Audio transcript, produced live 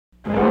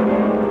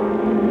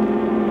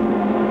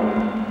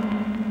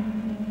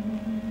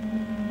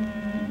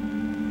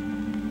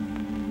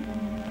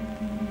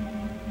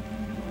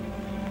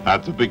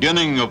At the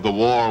beginning of the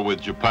war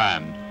with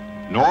Japan,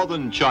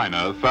 northern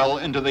China fell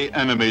into the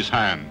enemy's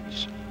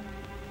hands.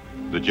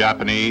 The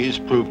Japanese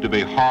proved to be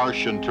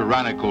harsh and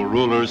tyrannical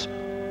rulers,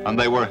 and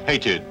they were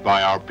hated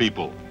by our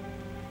people.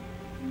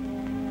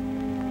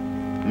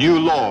 New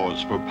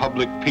laws for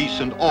public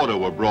peace and order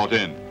were brought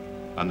in,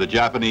 and the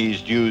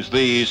Japanese used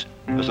these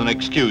as an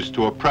excuse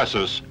to oppress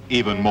us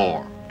even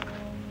more.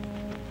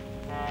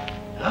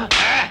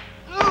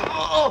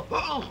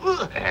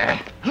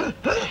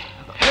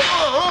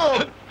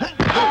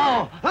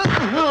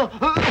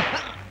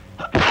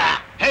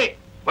 Hey,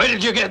 where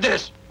did you get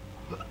this?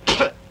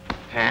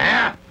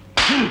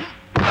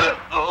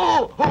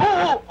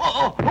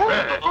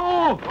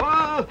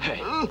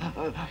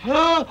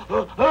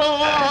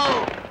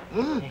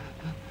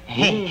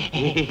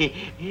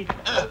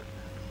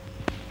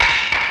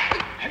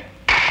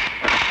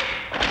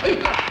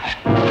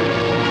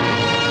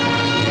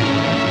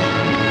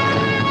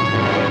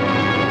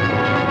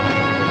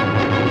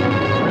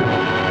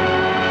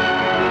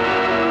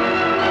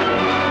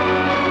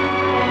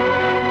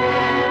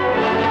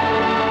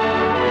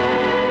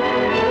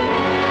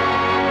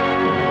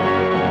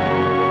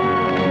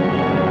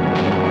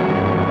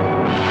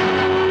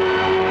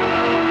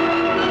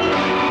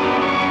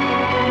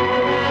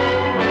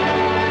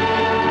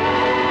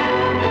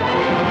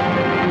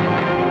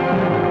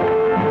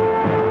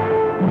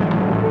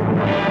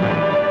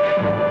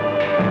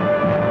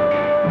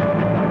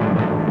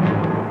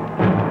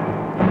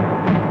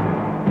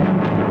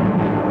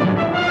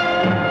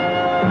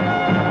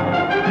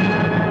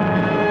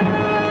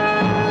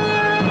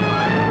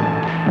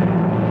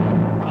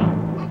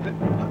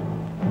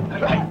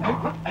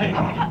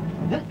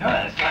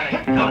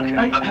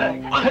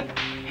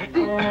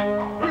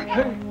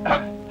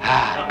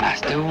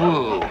 Master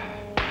Wu.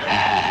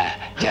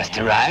 Just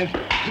arrived?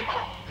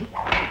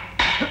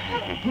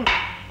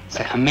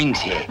 Sir Ming's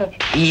here.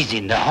 He's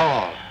in the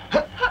hall.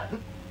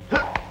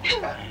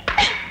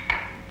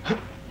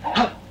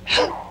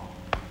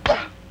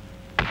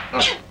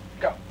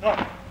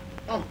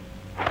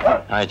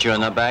 Haichuan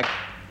not back?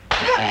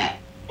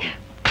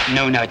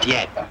 No, not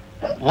yet.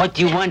 What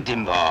do you want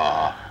him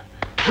for?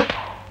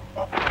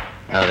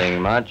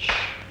 Nothing much.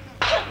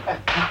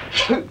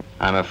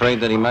 I'm afraid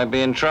that he might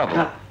be in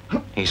trouble.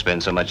 He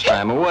spends so much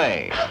time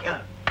away.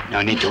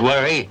 No need to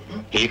worry.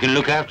 He can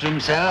look after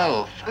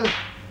himself.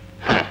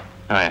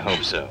 I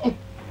hope so.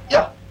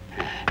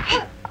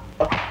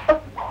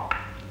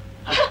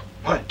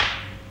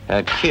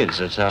 That kid's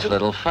a tough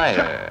little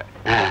fighter.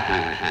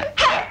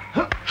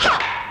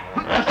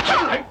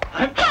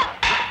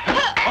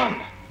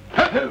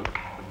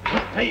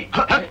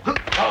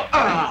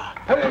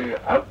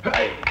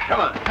 Come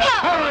on.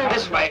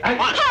 This way. Come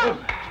on.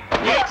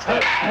 Yes.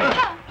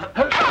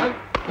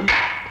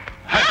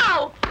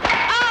 Ow!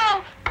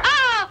 Ow!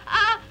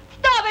 Ow!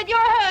 Stop it!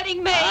 You're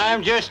hurting me!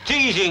 I'm just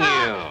teasing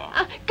you.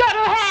 Go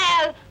to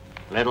hell!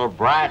 Little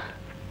brat.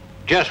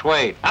 Just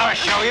wait. I'll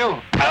show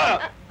you.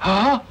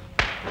 Huh?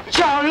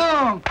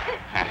 Xiaolong!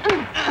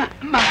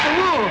 Master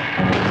Wu!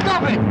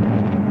 Stop it!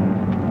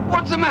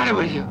 What's the matter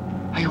with you?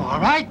 Are you all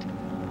right?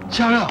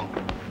 Xiaolong!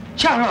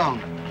 Xiaolong!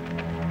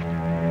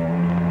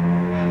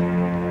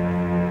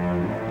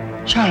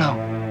 Xiaolong!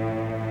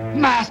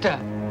 Master!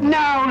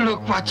 Now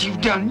look what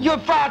you've done! You're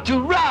far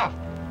too rough!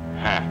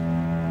 Huh.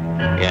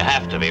 You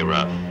have to be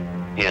rough.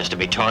 He has to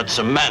be taught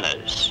some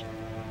manners.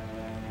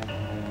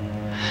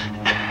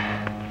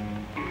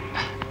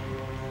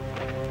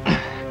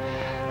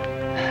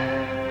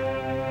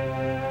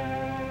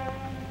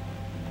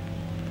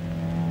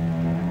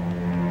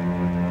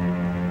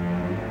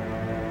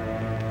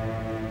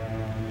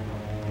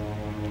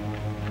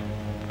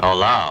 Oh,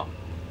 Lao.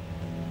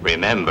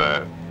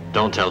 Remember,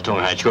 don't tell Tung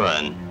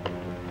Haichuan.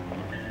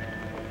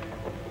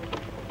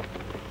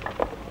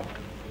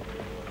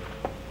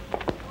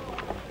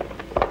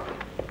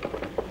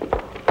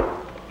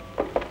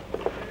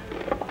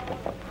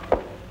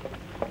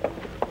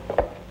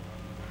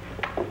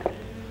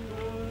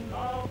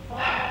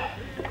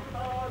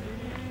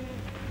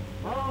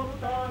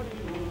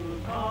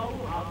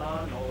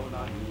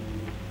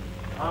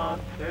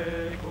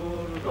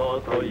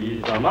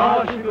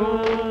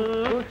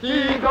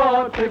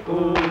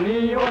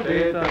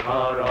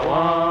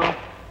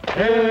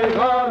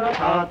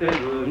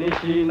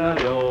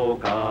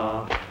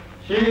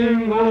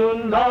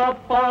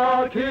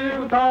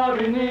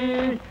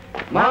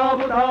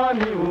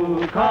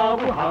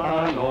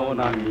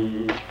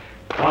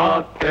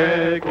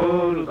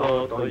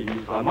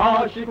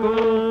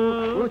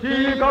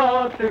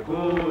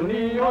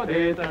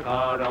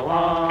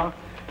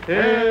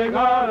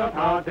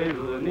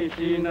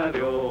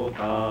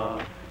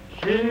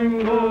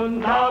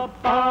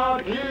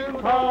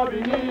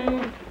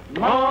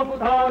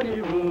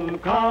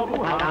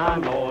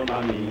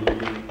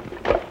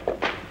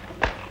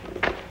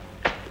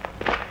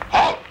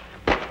 Halt!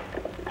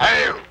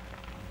 Hey, you!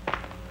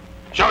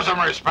 Show some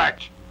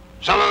respect.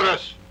 Salute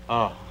us.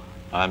 Oh,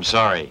 I'm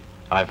sorry.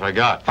 I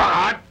forgot.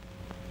 Farhad!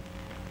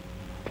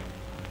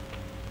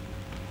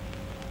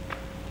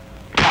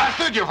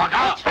 Bastard! told you, for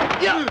God's sake.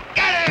 Get him!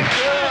 Get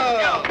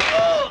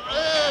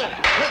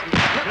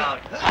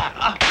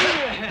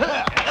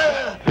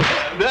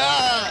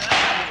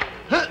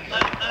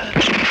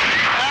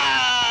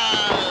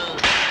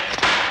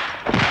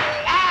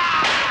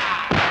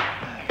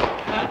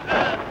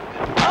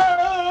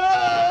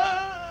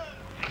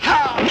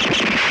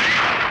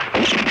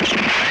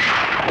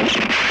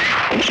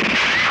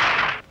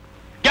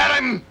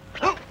him!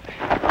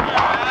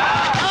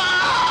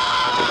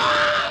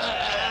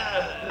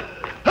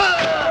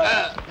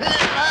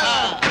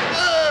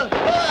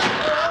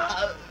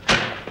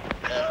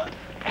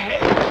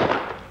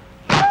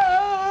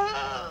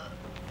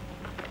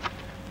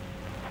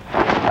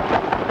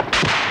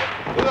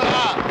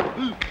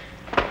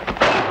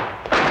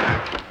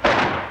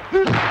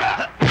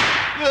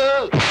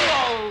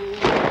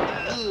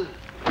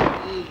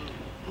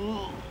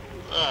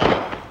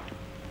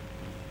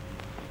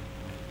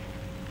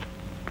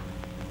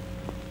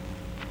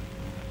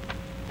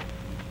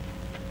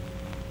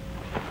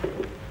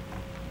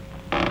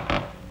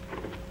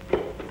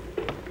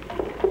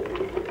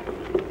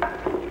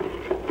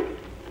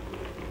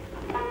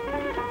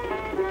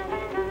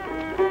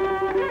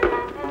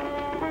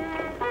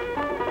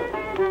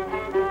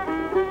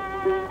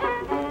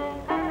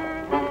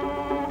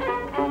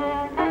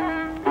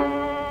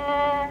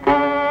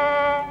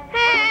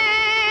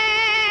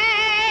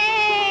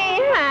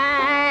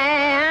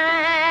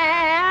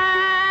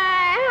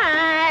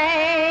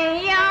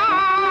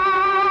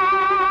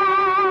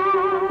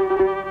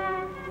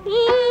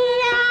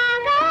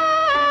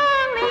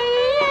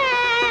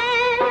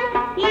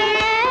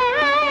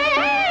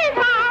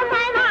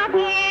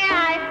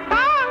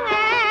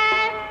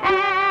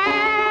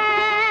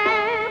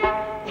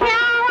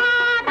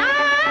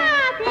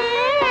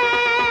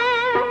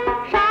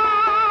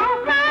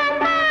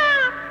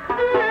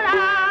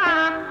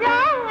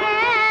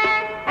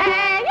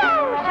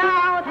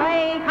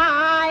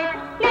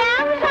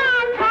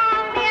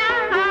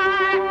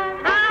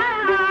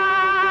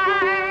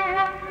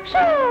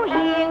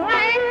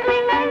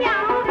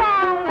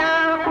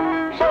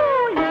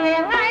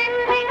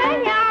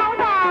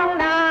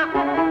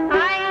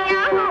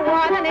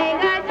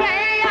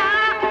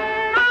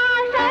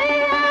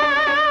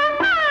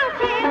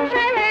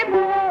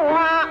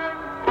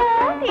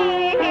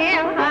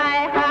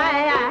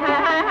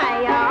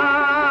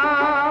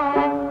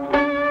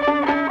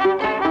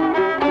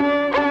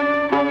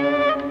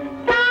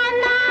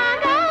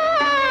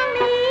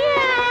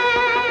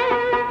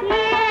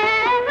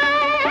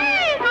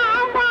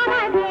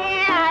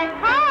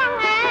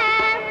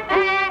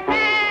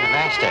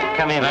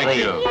 Come in, Thank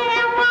please. you.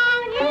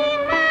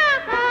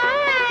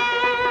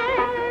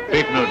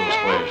 Beef noodles,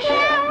 please.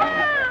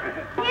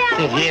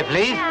 Sit here,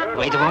 please.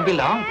 Wait, it won't be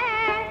long.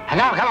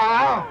 Come on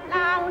now.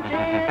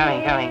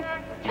 Coming.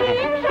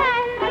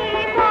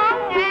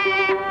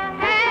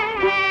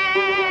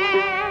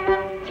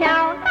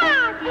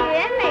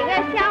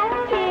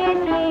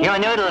 Your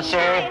noodles,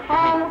 sir.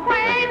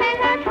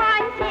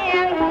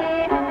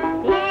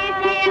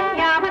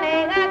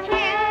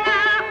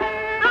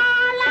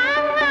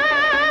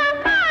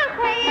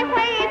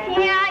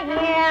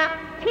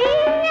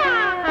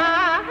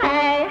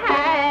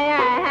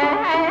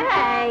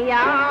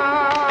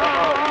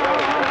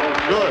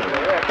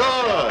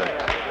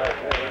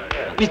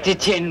 Mr.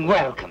 Chin,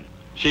 welcome.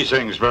 She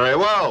sings very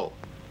well.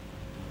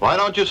 Why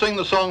don't you sing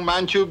the song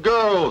Manchu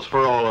Girls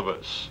for all of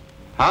us?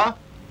 Huh?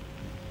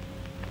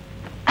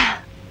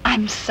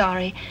 I'm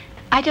sorry.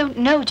 I don't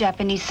know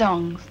Japanese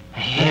songs.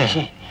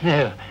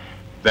 No.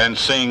 Then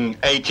sing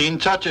 18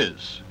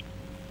 Touches.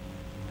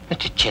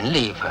 Mr. Chin,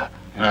 leave her.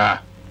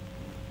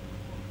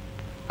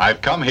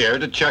 I've come here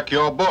to check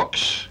your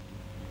books.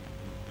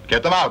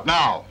 Get them out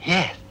now.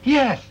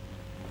 Yes.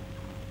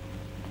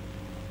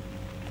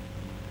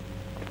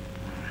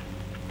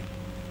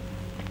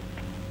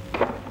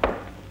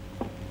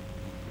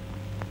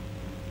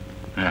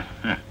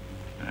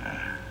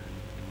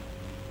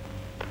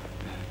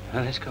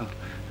 Well, let's go.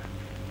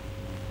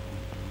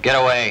 Get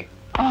away.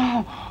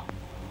 Oh,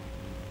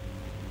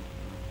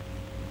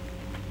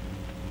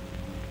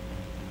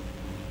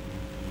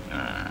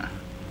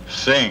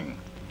 Sing.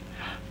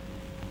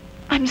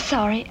 I'm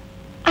sorry.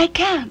 I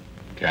can't.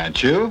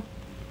 Can't you?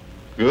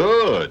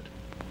 Good.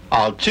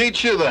 I'll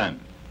teach you then.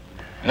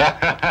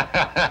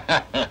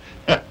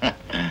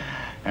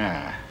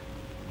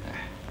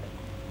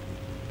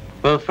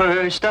 Well,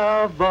 first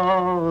of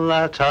all,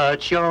 I'll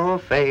touch your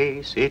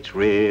face. It's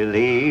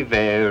really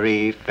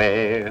very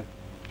fair.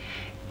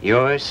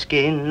 Your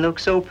skin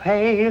looks so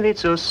pale,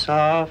 it's so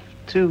soft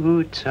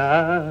to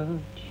touch.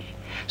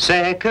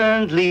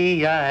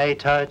 Secondly, I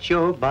touch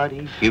your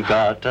body. You've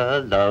got a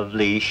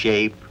lovely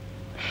shape.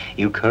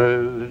 You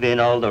curve in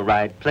all the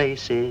right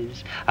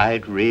places.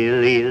 I'd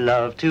really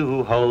love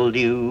to hold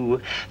you.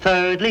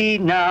 Thirdly,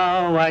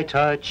 now I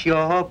touch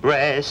your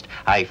breast.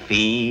 I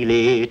feel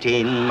it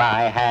in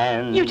my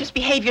hand. You just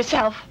behave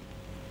yourself.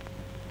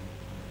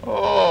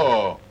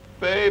 Oh,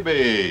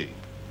 baby.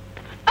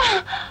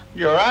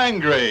 You're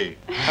angry.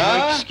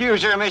 Huh?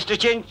 Excuse her, Mr.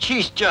 Chin.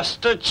 She's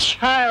just a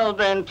child,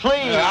 then,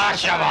 please.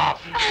 Shut up.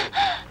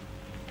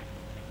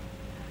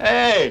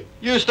 Hey,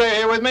 you stay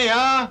here with me,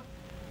 huh?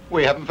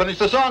 We haven't finished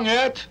the song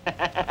yet.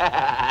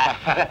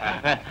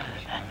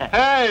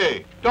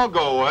 Hey, don't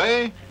go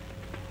away.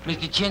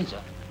 Mr. Chin,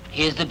 sir,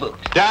 here's the books.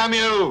 Damn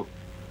you!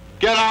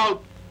 Get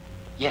out!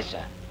 Yes,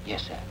 sir.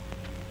 Yes, sir.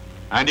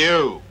 And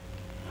you.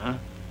 Huh?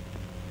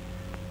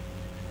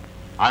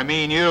 I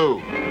mean you.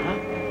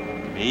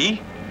 Huh?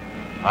 Me?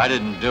 I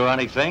didn't do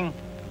anything.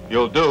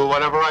 You'll do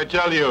whatever I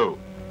tell you.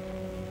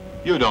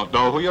 You don't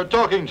know who you're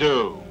talking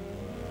to.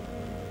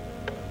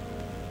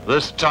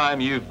 This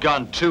time you've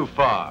gone too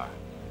far.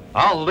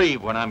 I'll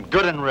leave when I'm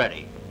good and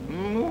ready.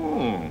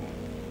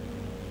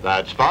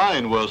 That's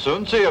fine. We'll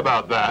soon see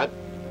about that.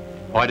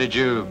 Why did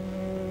you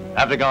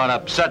have to go and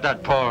upset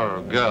that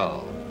poor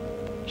girl?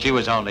 She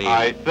was only...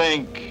 I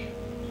think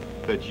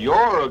that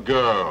you're a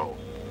girl.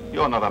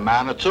 You're not a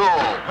man at all.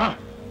 Huh?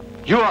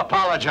 You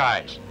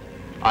apologize.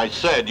 I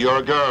said you're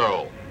a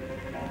girl.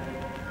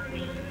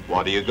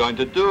 What are you going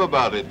to do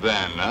about it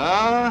then,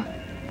 huh?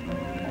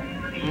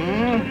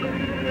 You!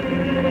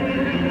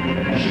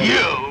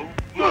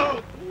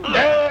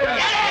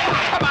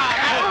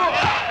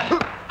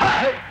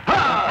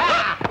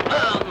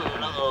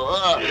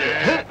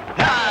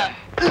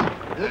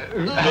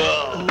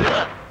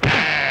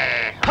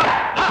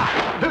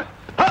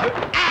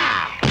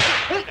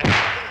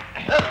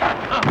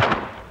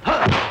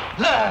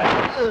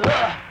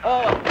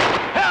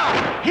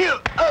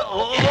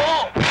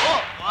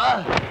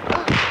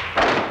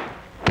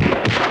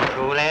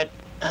 Cool it.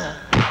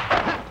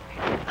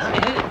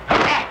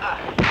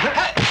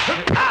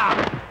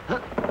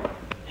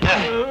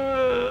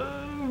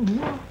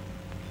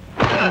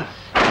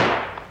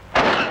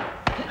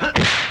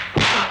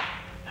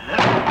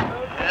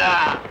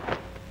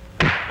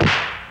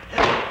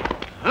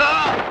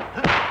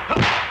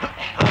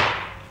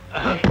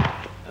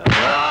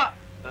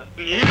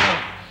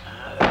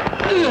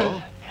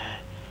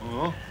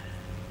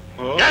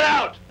 Get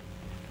out!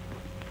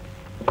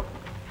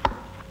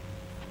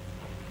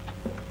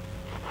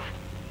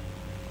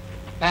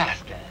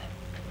 Master.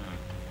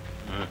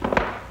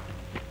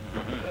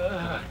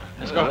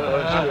 Let's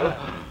go.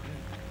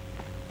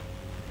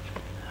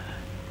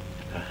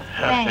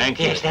 Thank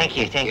you. Yes, thank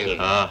you, thank you.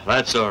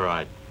 That's all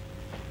right.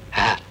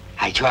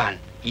 Haichuan,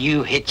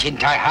 you hit Chin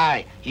Tai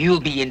Hai, you'll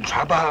be in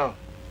trouble.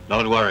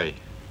 Don't worry.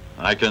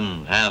 I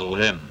can handle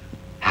him.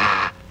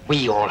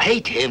 We all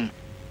hate him.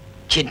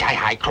 Chin Tai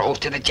Hai crawls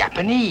to the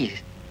Japanese.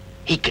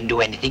 He can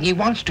do anything he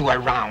wants to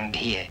around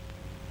here.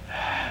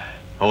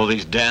 All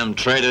these damn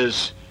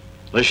traitors,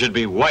 they should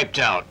be wiped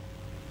out.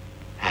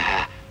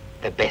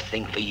 The best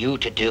thing for you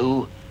to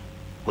do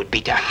would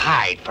be to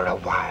hide for a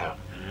while.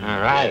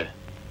 All right.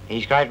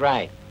 He's quite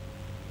right.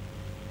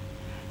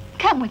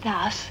 Come with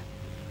us.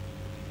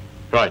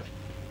 Right.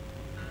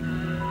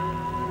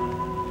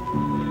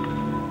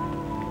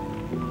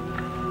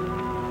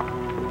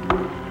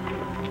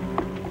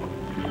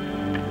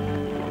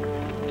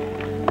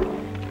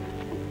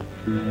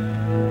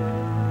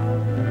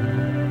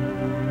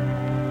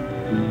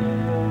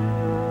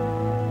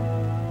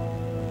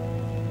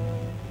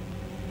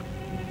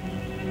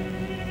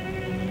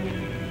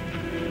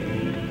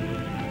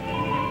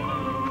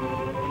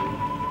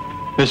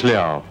 Miss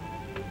Liao,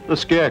 the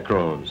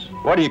scarecrows,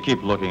 why do you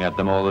keep looking at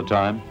them all the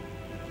time?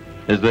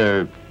 Is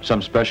there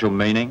some special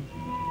meaning?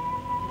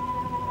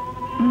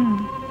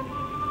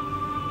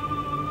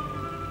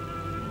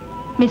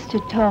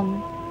 Mr.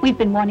 Tong, we've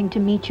been wanting to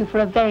meet you for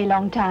a very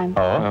long time.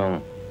 Oh?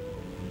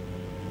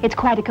 It's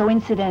quite a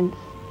coincidence,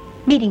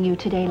 meeting you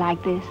today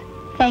like this.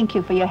 Thank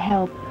you for your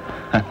help.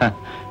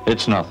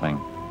 It's nothing.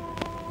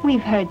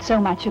 We've heard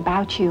so much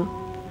about you,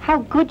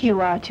 how good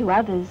you are to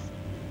others,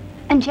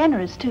 and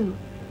generous too.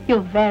 You're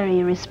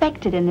very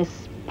respected in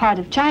this part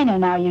of China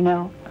now, you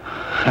know.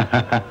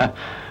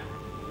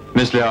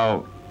 Miss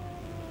Liao,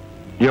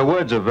 your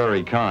words are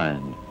very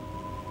kind,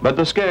 but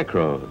the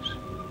scarecrows...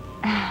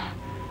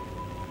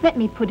 Let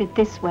me put it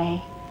this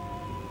way.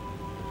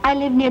 I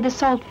live near the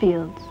salt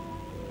fields.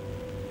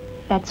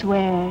 That's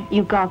where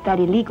you got that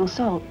illegal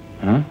salt.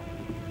 Huh?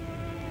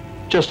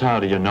 Just how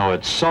do you know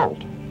it's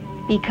salt?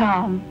 Be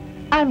calm.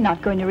 I'm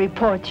not going to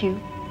report you.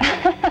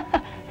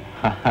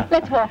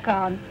 Let's walk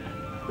on.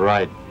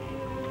 Right.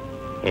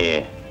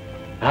 Here.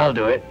 I'll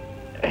do it.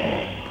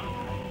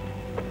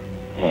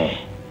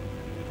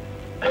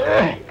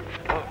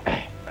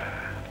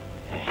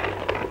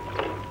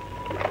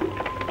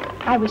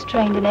 I was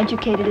trained and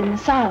educated in the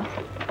South.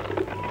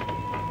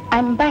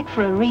 I'm back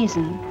for a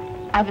reason.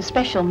 I've a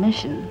special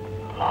mission.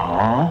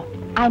 Oh?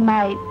 I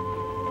might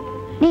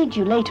need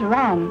you later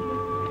on.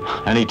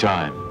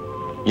 Anytime.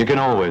 You can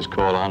always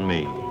call on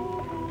me.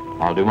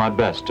 I'll do my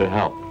best to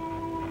help.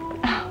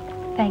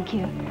 Oh, thank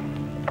you.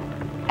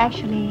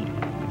 Actually,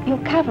 your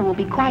cover will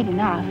be quite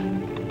enough.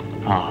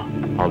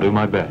 I'll do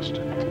my best.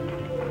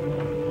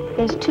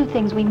 There's two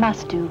things we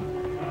must do.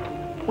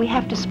 We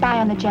have to spy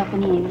on the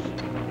Japanese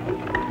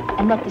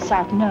and let the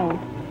South know.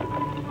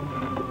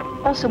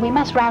 Also, we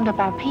must round up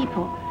our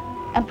people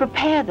and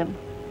prepare them.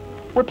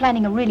 We're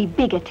planning a really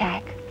big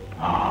attack.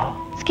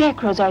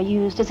 Scarecrows are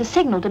used as a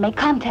signal to make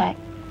contact.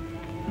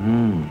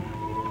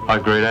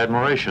 I've great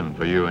admiration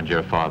for you and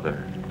your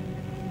father.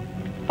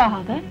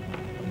 Father?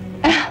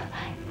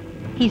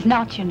 He's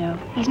not, you know.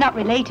 He's not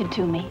related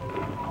to me.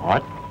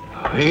 What?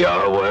 We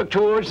all work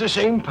towards the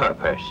same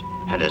purpose.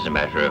 And as a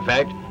matter of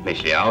fact,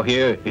 Miss Liao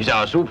here is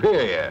our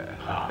superior.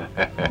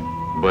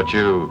 But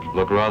you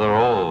look rather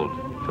old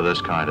for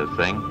this kind of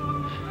thing.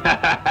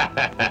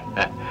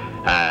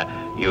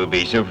 You'll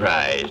be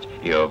surprised.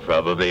 You're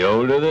probably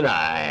older than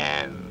I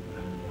am.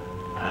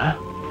 Huh?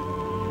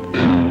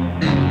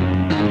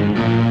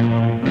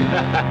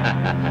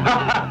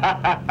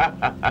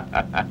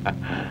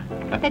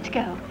 Let's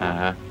go.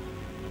 Uh-huh.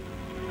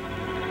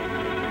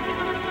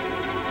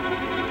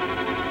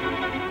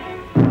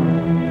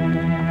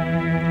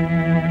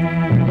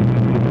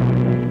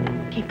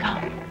 Keep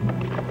calm.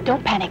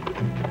 Don't panic.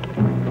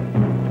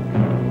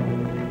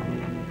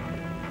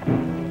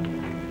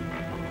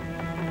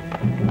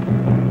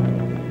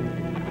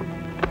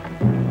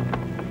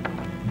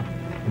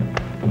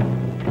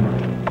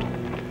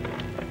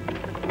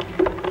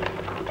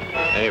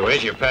 Hey,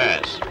 where's your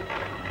pass?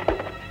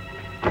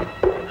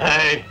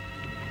 Hey.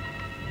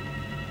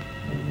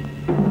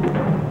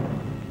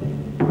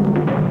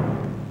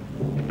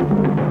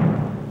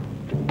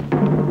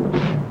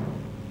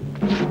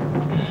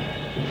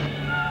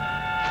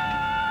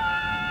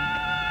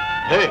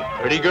 Hey,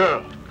 pretty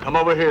girl, come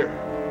over here.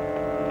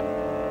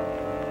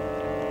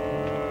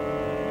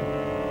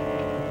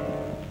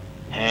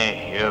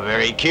 Hey, you're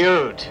very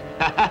cute.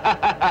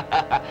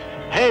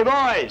 Hey,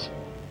 boys,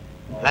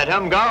 let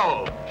him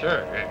go.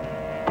 Sure. Here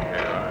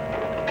you are.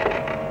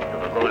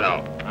 Go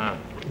now.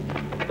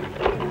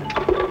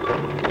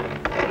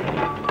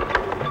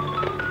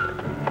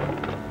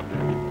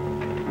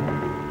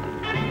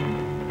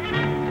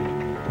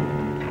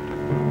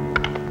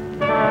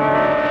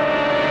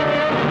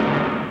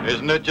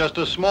 Isn't it just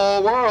a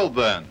small world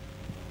then?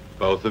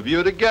 Both of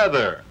you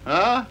together,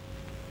 huh?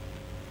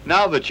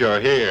 Now that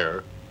you're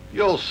here,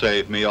 you'll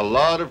save me a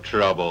lot of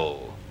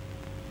trouble.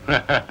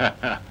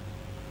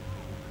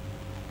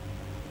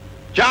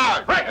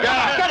 Charge! Right,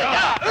 get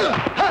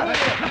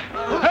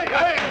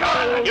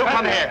it! You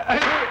come here.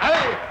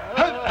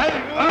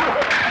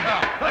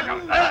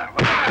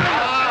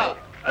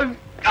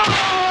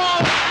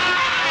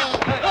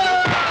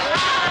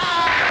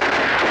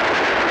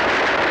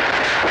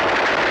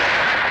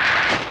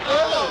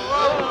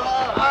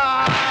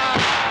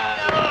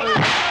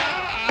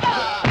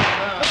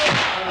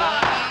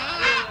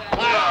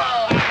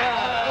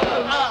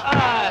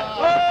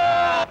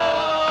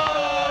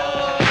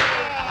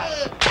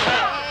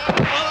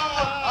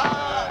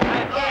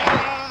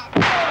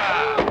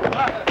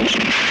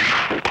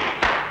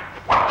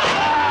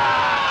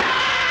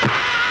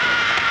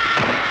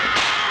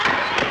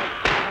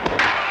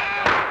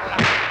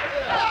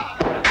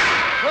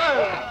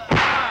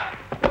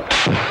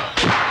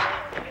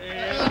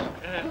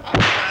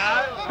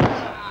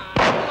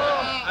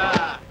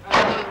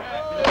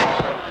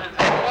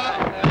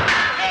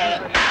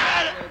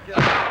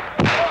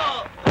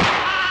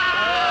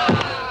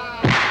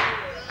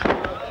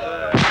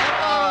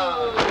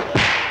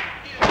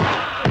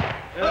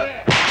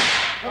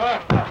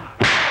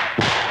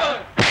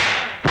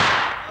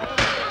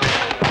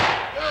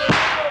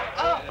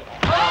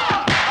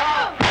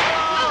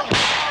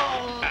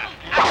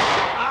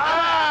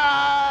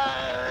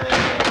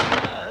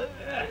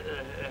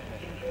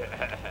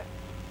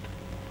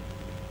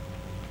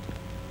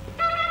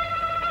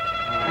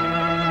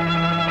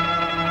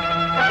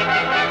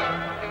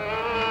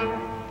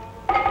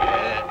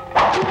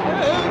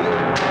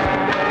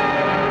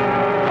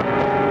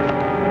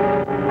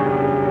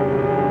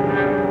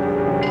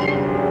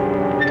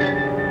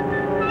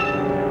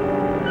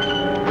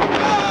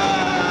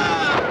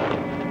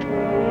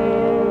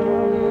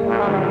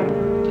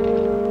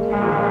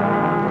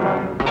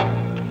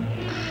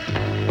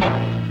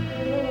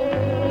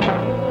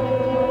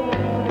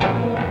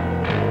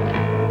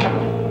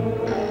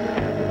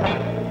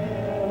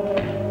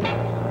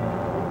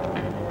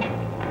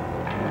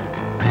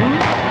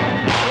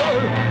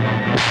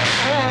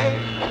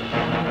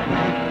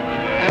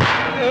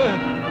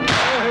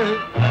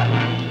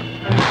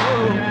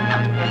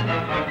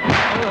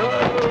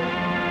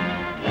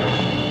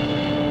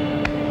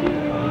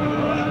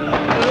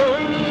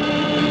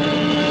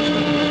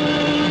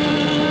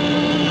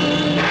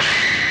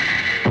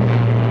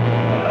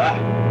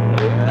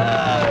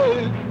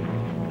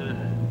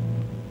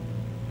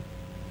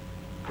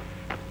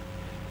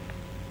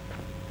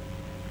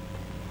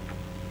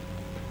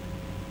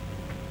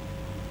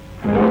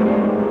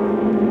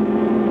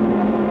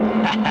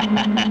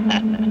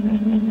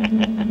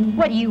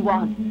 What do you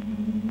want?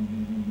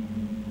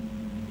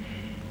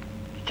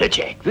 To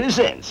check the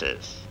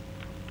census.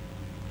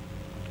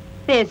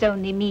 There's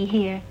only me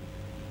here.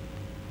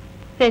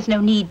 There's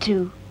no need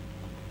to.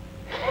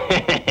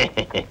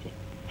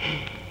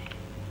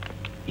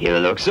 You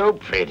look so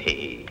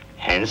pretty.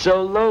 And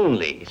so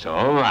lonely, so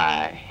am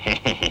I.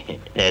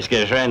 Let's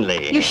get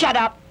friendly. You shut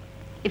up.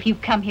 If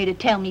you've come here to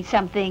tell me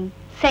something,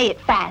 say it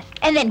fast,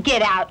 and then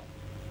get out.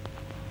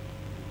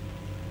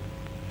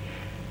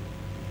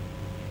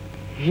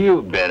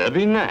 You better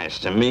be nice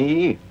to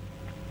me.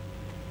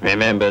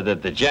 Remember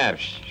that the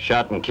Japs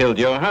shot and killed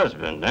your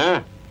husband,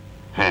 huh?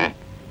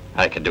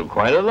 I could do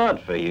quite a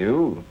lot for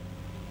you.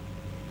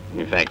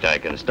 In fact, I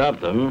can stop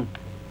them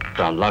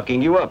from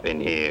locking you up in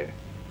here.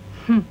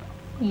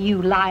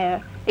 You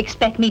liar.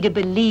 Expect me to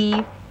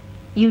believe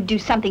you'd do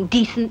something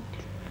decent?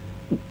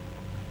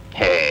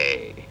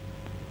 Hey,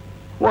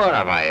 what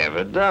have I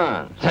ever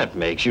done that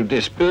makes you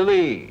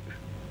disbelieve?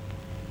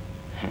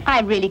 I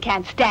really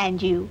can't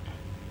stand you.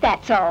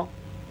 That's all.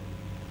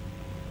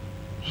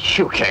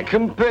 You can't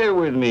compare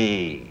with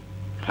me.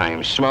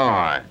 I'm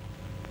smart,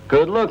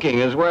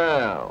 good-looking as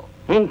well,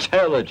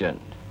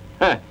 intelligent,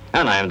 and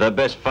I'm the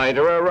best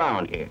fighter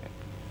around here.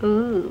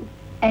 Ooh,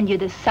 and you're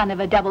the son of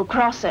a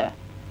double-crosser.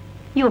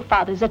 Your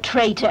father's a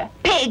traitor.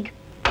 Pig!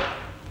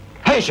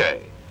 Hey,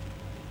 Shay,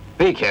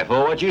 be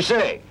careful what you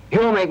say.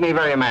 You'll make me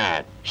very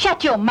mad.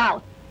 Shut your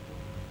mouth.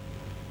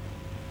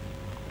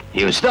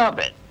 You stop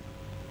it.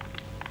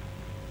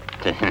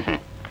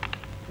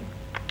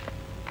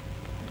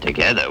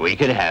 Together we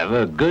could have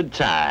a good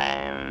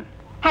time.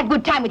 Have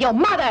good time with your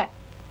mother.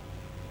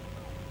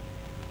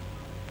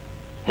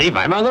 Leave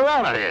my mother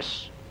out of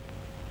this.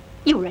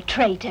 You're a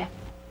traitor.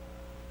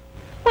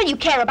 What do you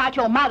care about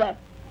your mother?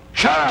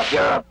 Shut up,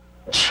 you're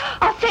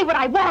I'll say what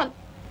I want.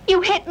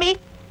 You hit me,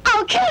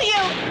 I'll kill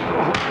you.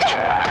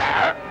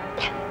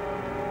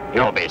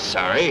 You'll be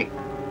sorry.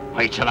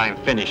 Wait till I'm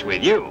finished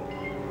with you.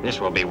 This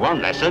will be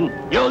one lesson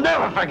you'll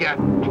never forget.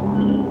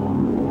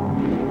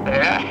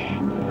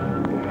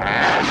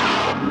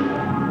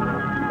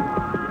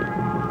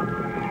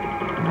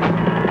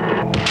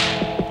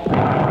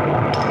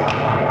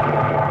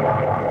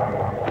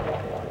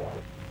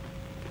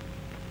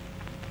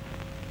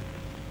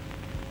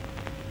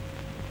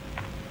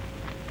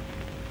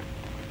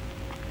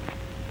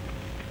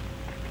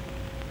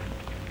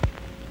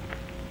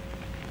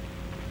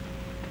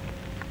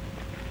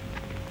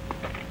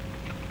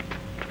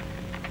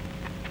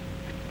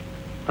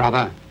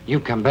 Brother, you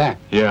come back.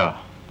 Yeah.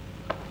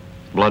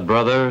 Blood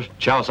brother,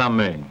 Chow Sam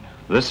Ming.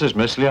 This is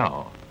Miss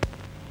Liao.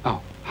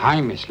 Oh,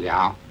 hi, Miss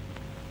Liao.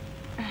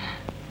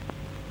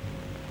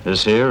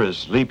 This here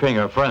is Li Ping,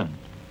 her friend.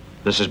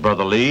 This is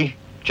Brother Li,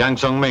 Jiang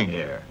Sung Ming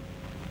here.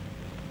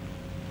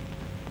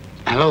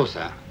 Hello,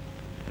 sir.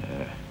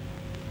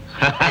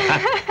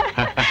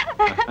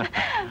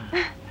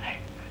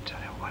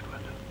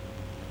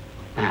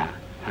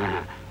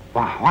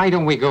 Why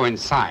don't we go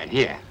inside?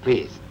 Here,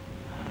 please.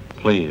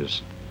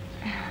 Please.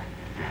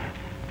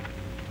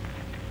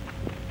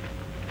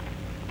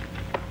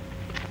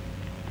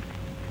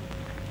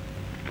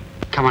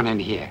 Come on in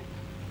here.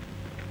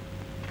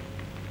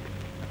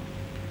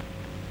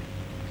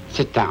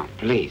 Sit down,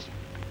 please.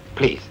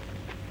 Please.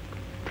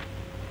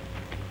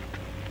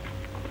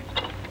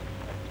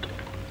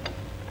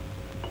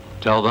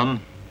 Tell them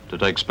to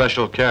take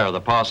special care of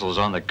the parcels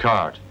on the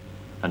cart.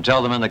 And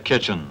tell them in the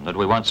kitchen that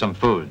we want some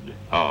food.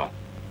 Oh,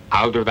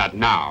 I'll do that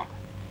now.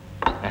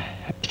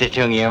 Mr.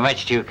 Chung, you're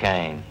much too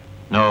kind.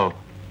 No,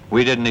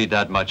 we didn't eat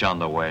that much on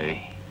the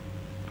way.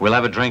 We'll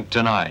have a drink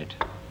tonight.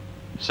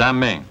 Sam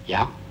Ming.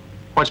 Yeah?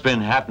 What's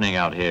been happening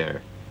out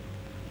here?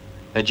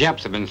 The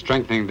Japs have been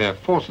strengthening their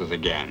forces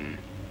again.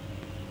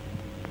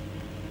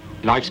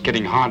 Life's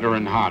getting harder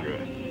and harder.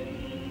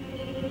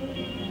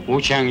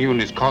 Wu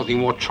Changyun is causing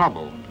more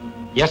trouble.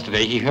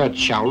 Yesterday he hurt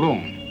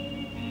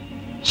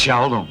Xiaolong.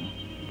 Xiaolong?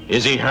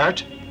 Is he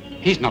hurt?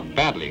 He's not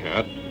badly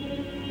hurt.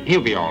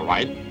 He'll be all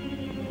right.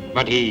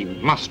 But he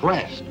must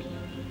rest.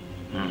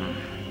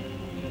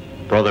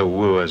 Brother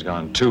Wu has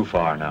gone too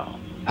far now.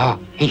 Oh,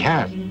 he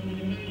has.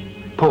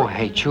 Poor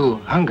Hei Chu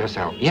hung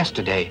herself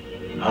yesterday.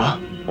 Huh?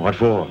 What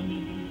for?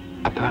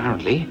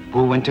 Apparently,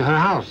 Wu went to her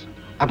house,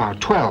 about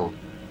 12.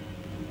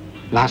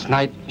 Last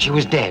night, she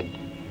was dead.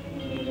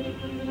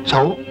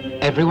 So,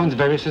 everyone's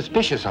very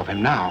suspicious of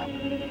him now.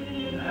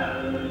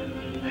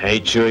 Hey,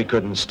 Chui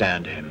couldn't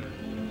stand him.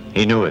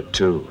 He knew it,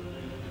 too.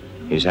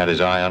 He's had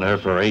his eye on her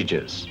for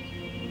ages.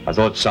 I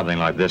thought something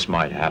like this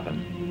might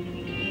happen.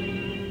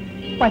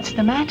 What's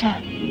the matter?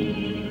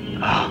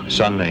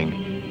 Sun Ming,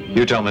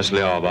 you tell Miss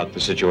Liao about the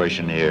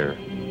situation here.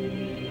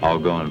 I'll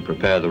go and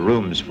prepare the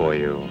rooms for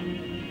you.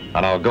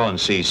 And I'll go and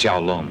see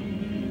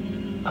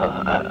Xiaolong.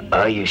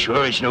 Are you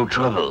sure it's no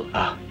trouble?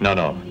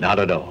 No, not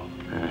at all.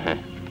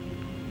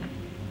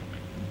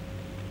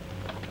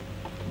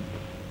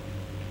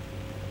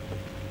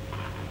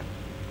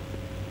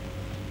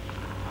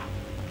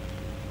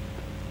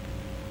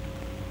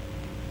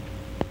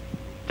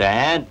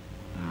 Dad?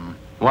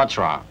 What's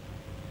wrong?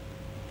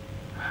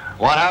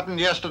 What happened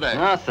yesterday?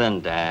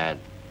 Nothing, Dad.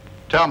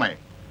 Tell me,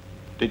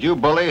 did you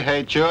bully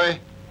Hei Chui?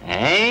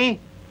 Hey?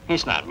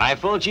 It's not my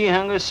fault she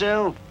hung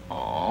herself.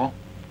 Oh,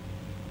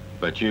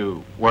 but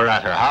you were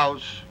at her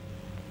house.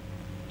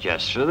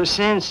 Just for the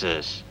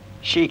census.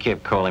 She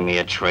kept calling me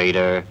a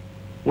traitor.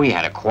 We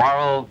had a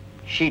quarrel.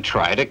 She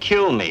tried to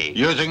kill me.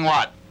 Using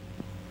what?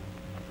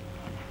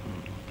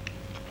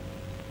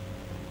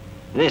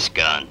 This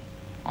gun.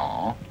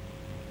 Oh.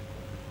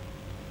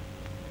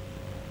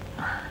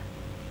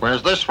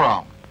 Where's this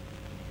from?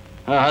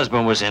 Her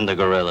husband was in the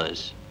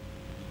guerrillas.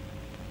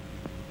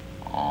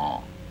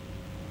 Oh.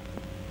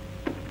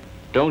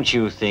 Don't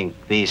you think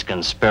these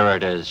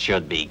conspirators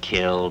should be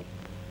killed?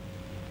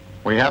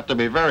 We have to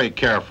be very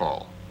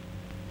careful.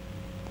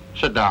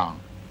 Sit down.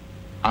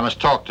 I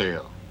must talk to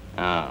you.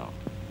 Oh.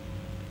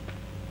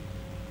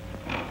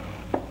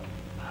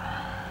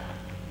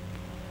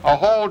 A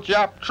whole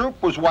Jap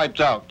troop was wiped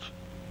out,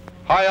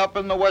 high up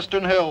in the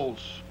western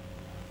hills.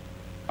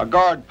 A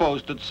guard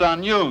post at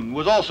San Yun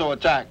was also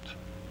attacked.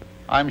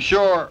 I'm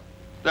sure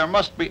there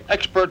must be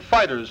expert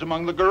fighters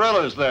among the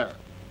guerrillas there.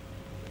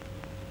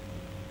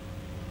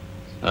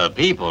 The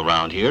people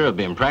around here have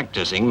been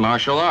practicing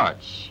martial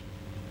arts.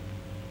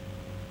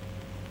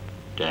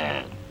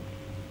 Dad,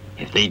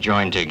 if they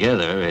joined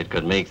together, it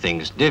could make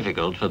things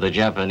difficult for the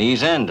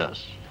Japanese and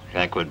us.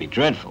 That would be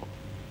dreadful.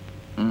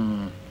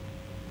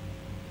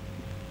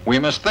 We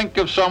must think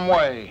of some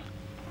way.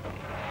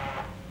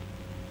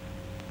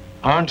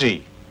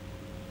 Auntie.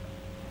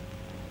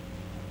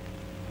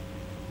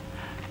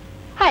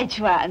 Hi,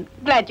 Chuan.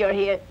 Glad you're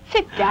here.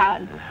 Sit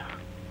down.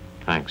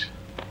 Thanks.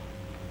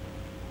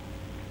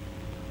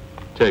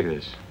 Take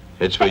this.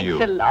 It's for you.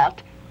 Thanks a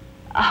lot.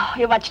 Oh,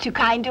 you're much too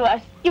kind to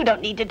us. You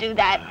don't need to do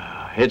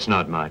that. It's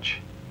not much.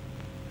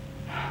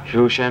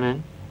 Shu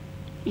Shannon?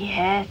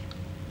 Yes.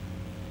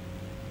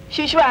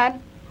 Shu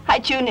Xuan, Hai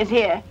Chun is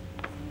here.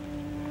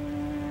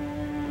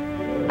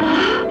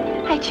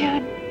 Hai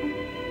Chun.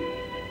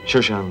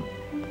 Shushan,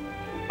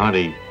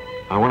 Auntie,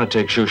 I want to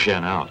take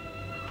Shushan out.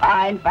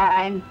 Fine,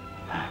 fine.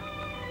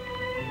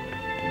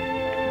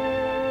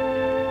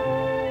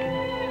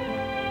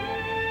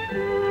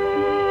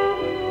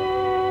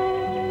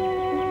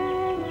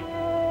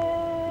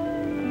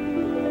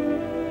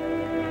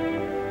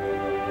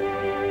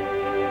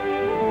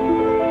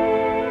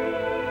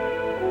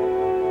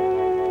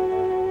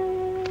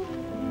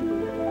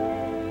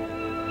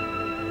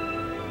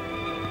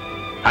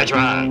 Hai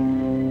Chuan.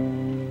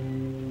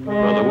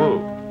 Brother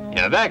Wu.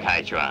 You're back,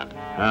 Hai Chuan.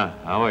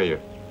 How are you?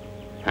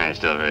 I'm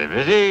still very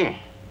busy.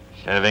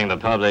 Serving the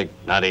public,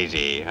 not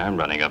easy. I'm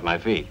running up my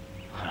feet.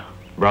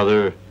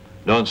 Brother,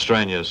 don't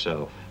strain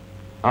yourself.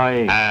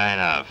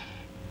 Enough.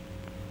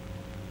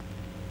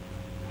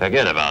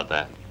 Forget about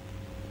that.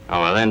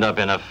 Or we'll end up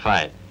in a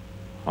fight.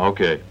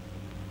 Okay.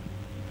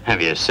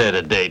 Have you set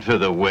a date for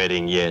the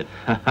wedding yet?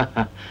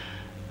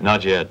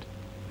 Not yet.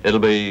 It'll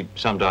be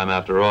sometime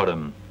after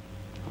autumn.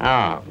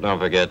 Oh, don't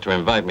forget to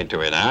invite me to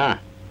it, huh?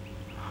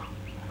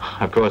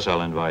 Of course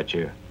I'll invite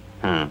you.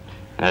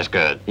 That's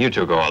good. You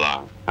two go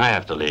along. I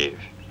have to leave.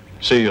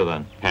 See you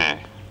then.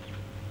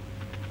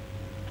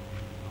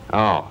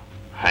 Oh,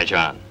 Hai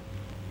Chuan.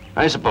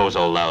 I suppose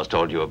old Lao's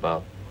told you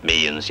about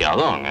me and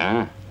Xiaolong,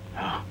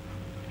 huh?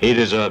 He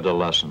deserved a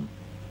lesson.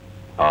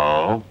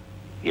 Oh?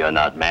 You're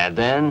not mad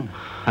then?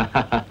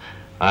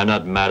 I'm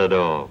not mad at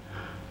all.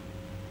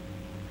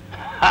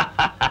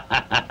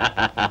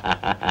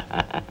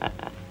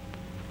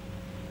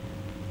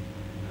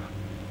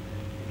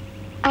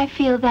 I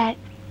feel that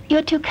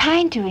you're too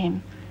kind to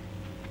him.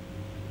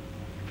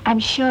 I'm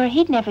sure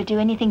he'd never do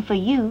anything for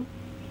you.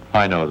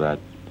 I know that.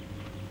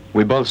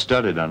 We both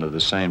studied under the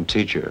same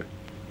teacher.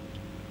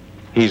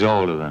 He's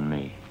older than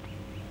me.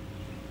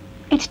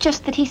 It's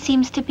just that he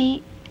seems to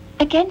be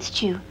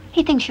against you.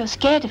 He thinks you're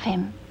scared of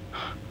him.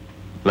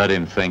 Let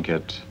him think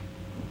it.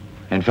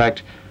 In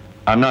fact,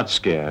 I'm not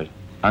scared.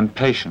 I'm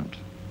patient.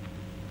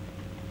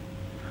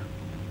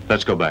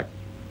 Let's go back.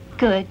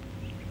 Good.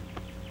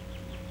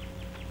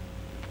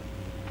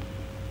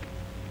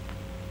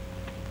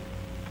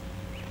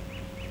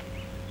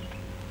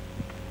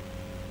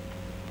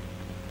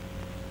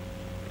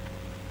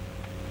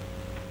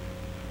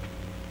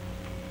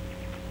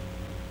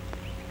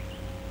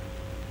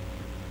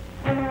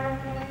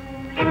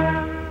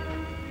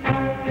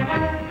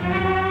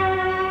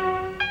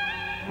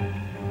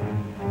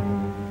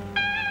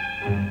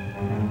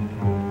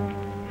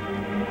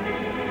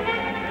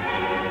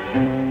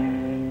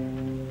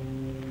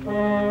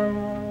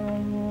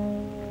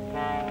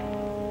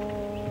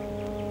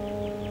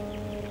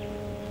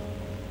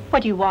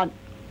 What do you want?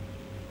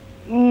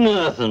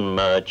 Nothing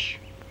much.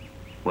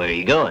 Where are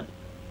you going?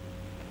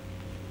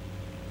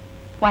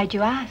 Why'd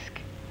you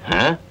ask?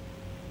 Huh?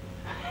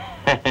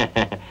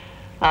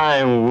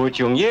 I'm Wu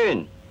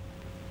Chung-yun.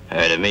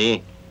 Heard of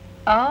me?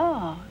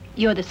 Oh,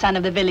 you're the son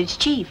of the village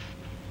chief.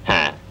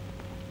 Huh.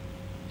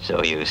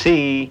 So you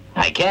see,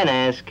 I can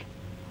ask.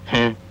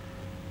 Huh?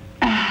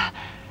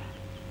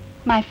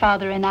 My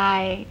father and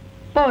I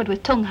board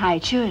with Tung Hai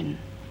Chun.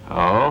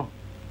 Oh?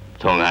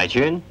 Tung Hai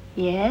Chun?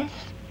 Yes?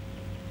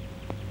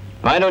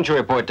 Why don't you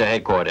report to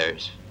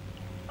headquarters?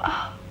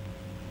 Oh.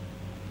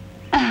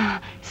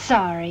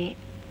 Sorry.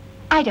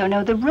 I don't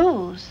know the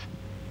rules.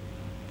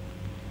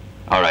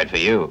 All right for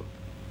you.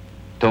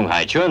 Tung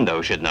Hai Chun,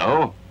 though, should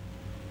know.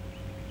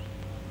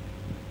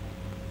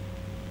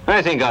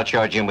 I think I'll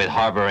charge him with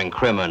harboring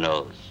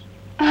criminals.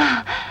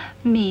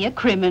 Me a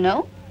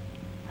criminal?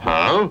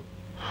 Huh?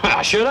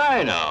 How should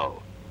I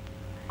know?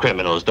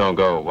 Criminals don't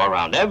go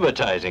around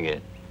advertising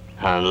it.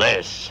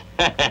 Unless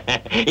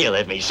you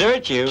let me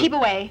search you. Keep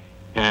away.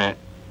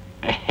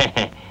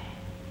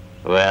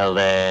 Well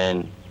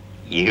then,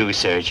 you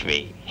search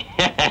me.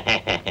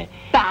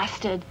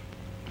 Bastard.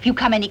 If you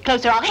come any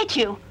closer, I'll hit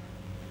you.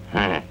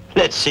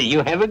 Let's see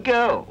you have a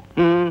go.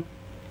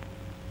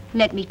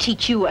 Let me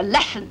teach you a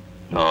lesson.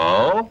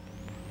 Oh?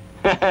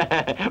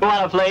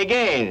 Wanna play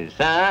games,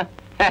 huh?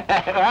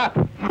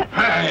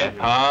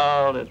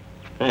 Hold it.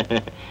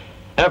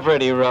 A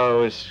pretty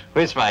rose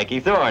with spiky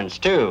thorns,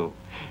 too.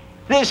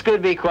 This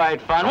could be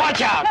quite fun.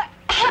 Watch out!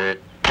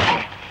 Good.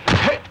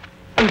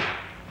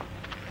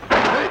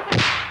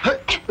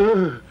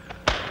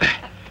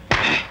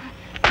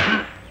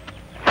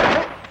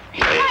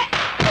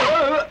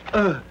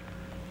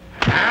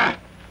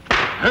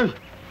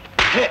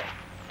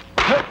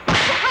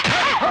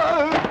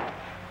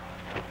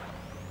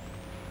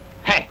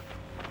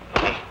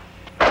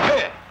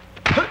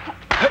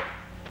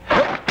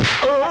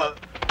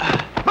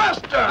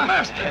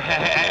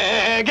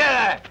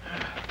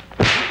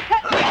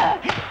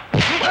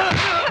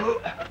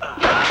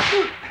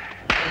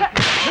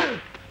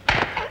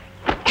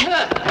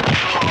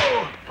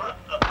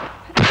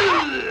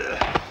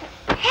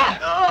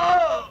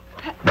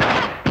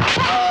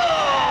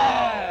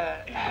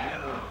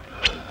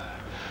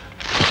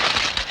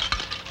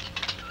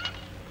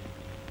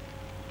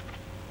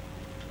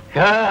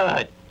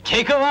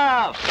 Take him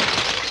off.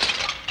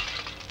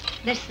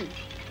 Listen,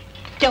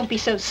 don't be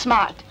so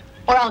smart,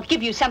 or I'll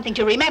give you something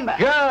to remember.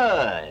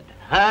 Good.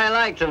 I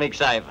like some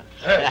excitement.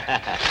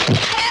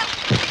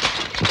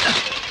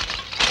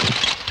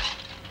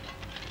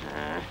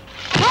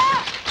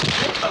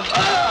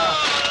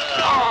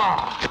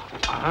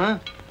 Huh?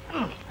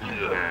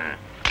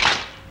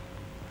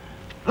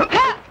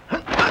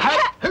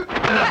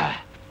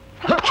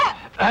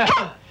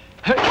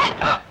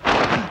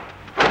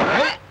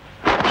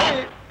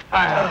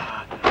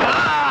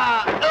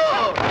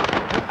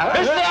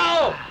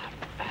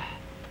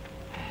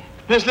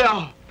 Miss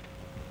Liao!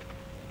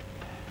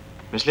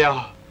 Miss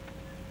Liao,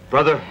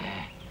 brother.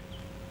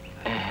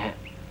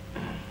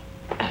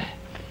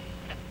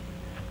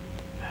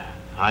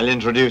 I'll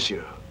introduce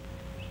you.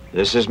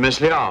 This is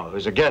Miss Liao,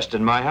 who's a guest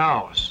in my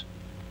house.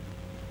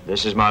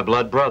 This is my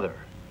blood brother.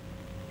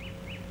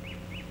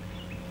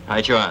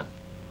 Haichuan,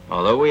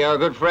 although we are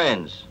good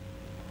friends,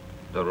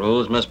 the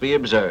rules must be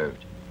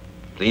observed.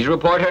 Please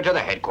report her to the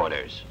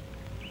headquarters.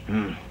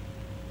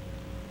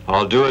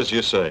 I'll do as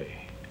you say.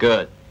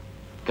 Good.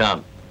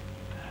 Come.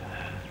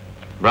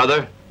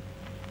 Brother,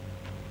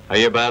 are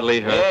you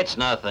badly hurt? It's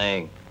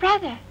nothing.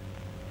 Brother.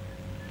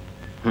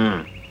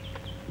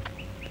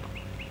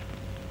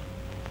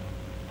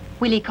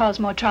 Will he cause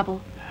more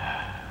trouble?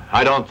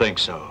 I don't think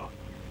so.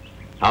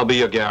 I'll be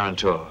your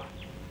guarantor.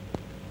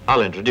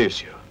 I'll introduce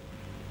you.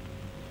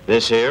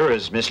 This here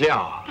is Miss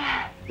Liao.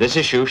 This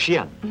is Xu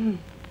Xian.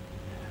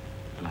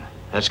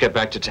 Let's get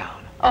back to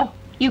town. Oh,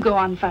 you go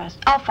on first.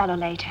 I'll follow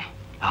later.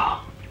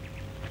 Oh.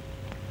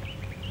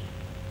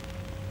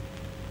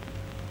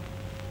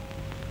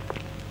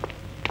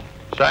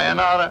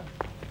 Sayonara.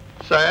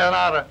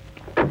 Sayonara.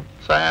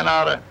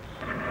 Sayonara.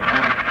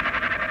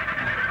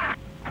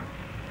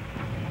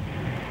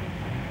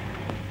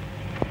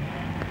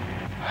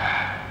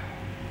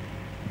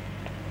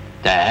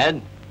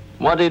 Dad,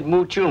 what did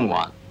Mu Chun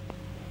want?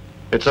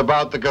 It's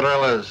about the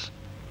gorillas.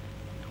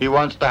 He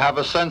wants to have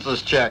a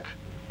census check.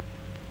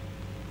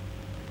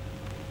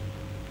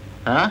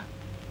 Huh?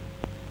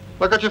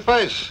 Look at your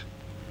face.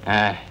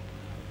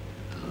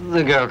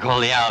 The girl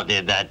called Liao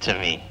did that to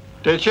me.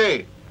 Did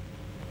she?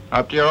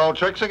 Up to your old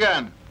tricks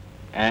again?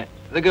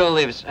 The girl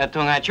lives at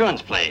Tung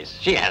Haichuan's place.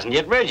 She hasn't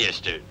yet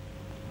registered.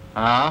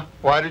 Huh?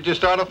 Why did you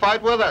start a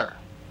fight with her?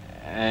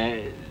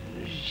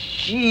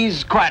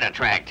 She's quite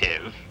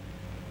attractive.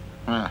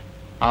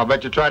 I'll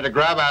bet you tried to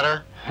grab at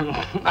her.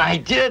 I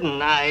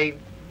didn't.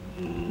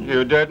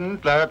 You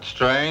didn't? That's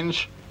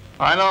strange.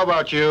 I know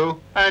about you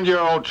and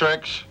your old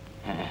tricks.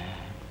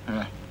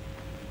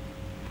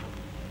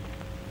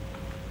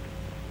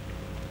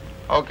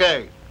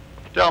 Okay,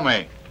 tell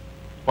me,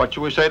 what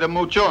should we say to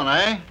Mu Chun,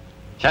 eh?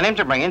 Tell him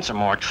to bring in some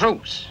more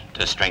troops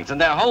to strengthen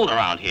their hold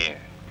around here.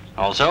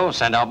 Also,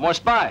 send out more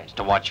spies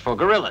to watch for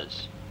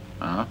guerrillas.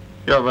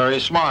 You're very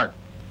smart.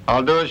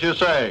 I'll do as you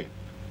say.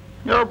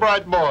 You're a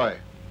bright boy.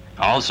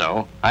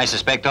 Also, I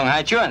suspect Tung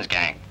Haichuan's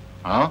gang.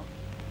 Huh?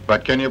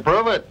 But can you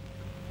prove it?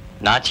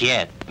 Not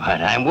yet,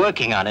 but I'm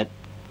working on it.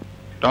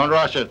 Don't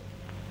rush it.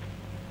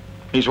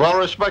 He's well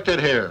respected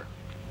here.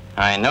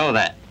 I know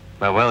that,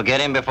 but we'll get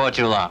him before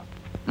too long.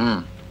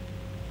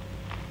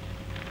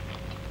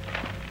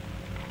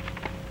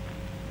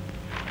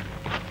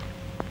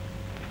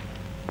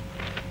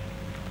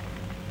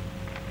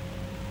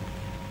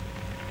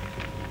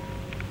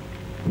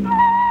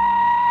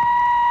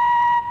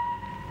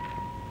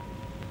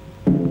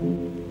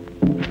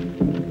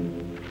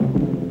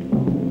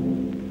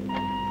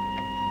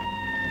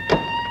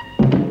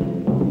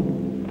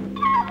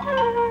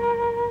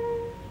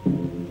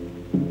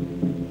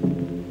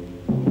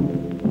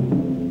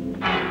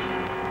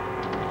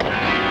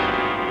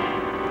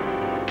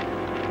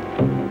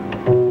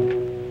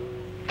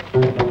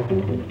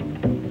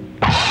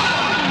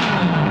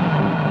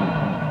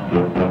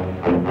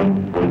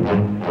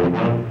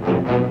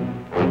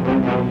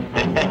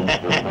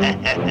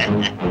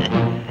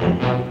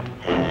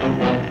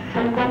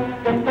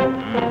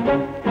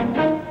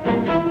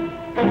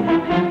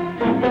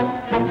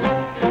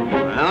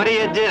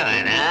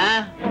 doing,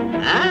 huh?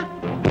 Huh?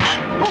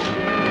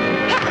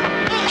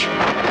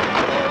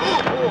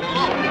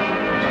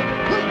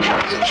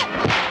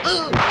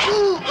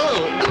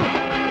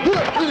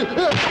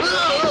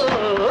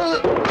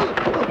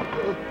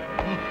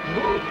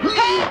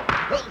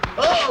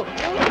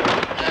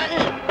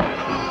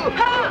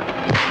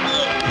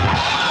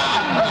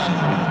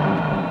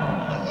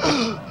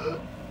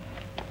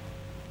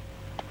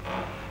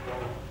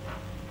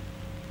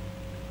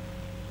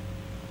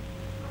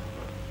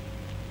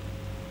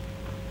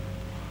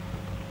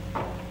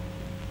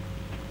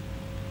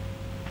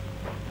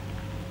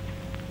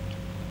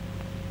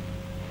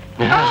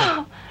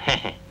 Oh!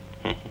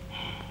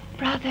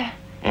 Brother,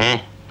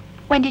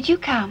 when did you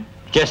come?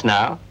 Just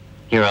now.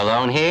 You're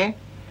alone here?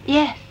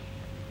 Yes.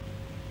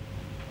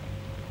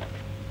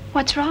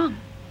 What's wrong?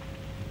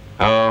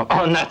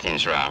 Oh,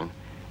 nothing's wrong.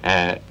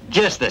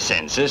 Just the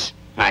census.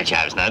 My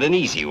job's not an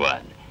easy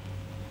one.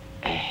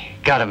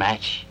 Got a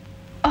match?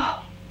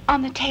 Oh,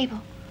 on the table.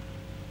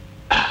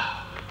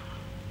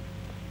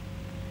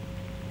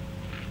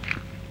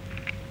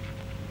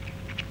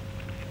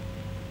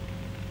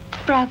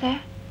 Brother,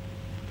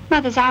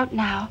 Mother's out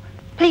now.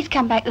 Please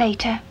come back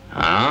later.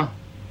 Huh?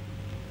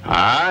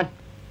 Huh?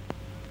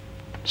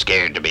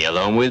 Scared to be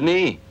alone with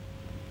me?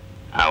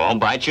 I won't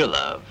bite your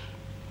love.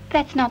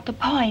 That's not the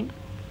point.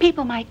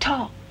 People might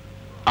talk.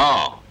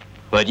 Oh,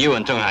 but you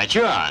and Tung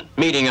Hai-Chuan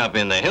meeting up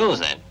in the hills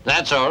then.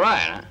 That's all right,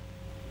 huh?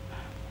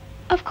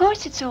 Of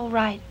course it's all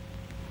right.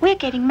 We're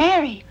getting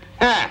married.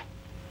 Ha!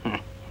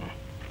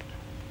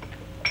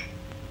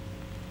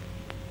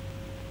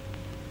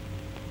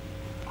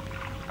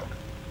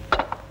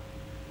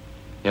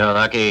 You're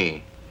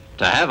lucky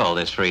to have all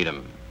this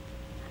freedom.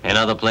 In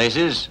other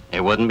places,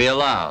 it wouldn't be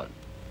allowed.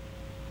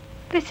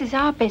 This is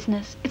our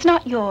business. It's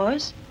not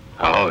yours.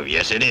 Oh,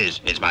 yes it is.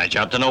 It's my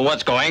job to know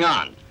what's going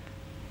on.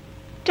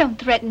 Don't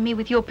threaten me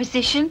with your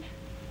position.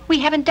 We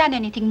haven't done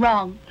anything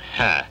wrong.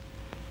 Ha!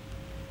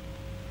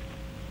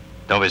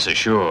 Don't be so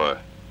sure.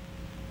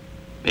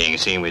 Being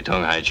seen with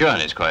Tung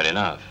Hai-Chuan is quite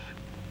enough.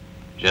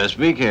 Just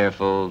be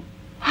careful.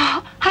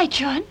 Oh,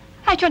 Hai-Chuan.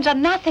 Hai-Chuan's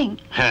done nothing.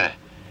 Ha!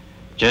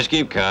 Just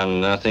keep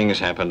calm. Nothing has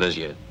happened as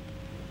yet.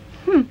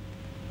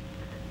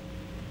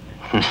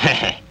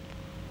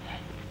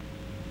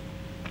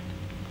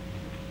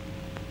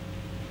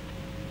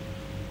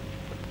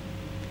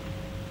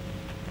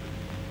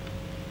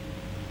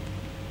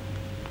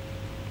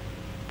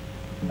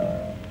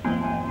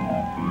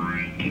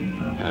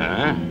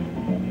 Huh?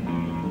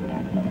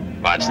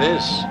 What's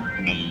this?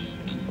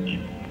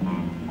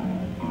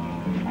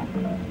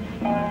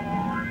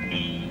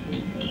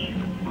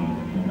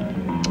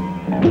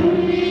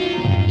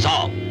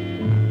 Salt.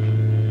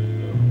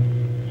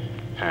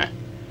 Huh.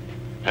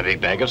 A big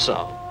bag of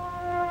salt.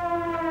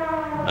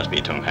 Must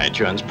be Tung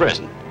Hai-Chuan's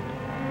present.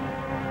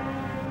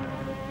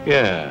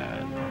 Yeah.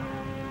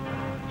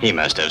 He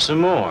must have some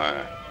more.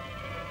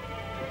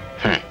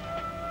 Huh.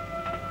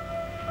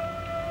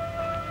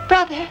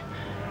 Brother.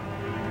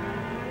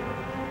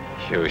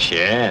 Xiu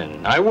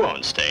Xian, I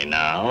won't stay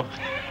now.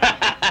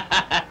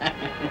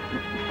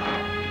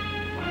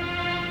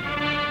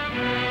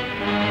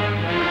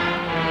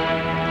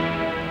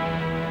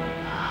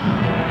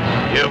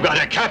 You've got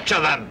to capture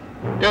them.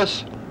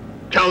 Yes,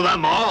 Kill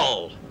them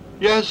all.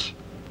 yes,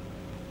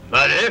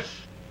 But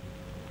if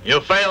you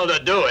fail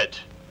to do it,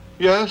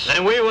 yes,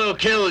 then we will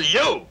kill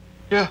you.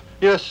 yeah,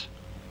 yes.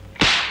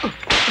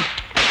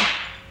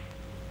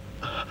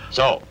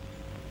 So,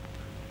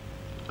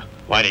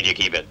 why did you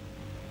keep it?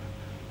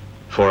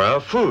 For our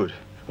food.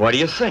 What do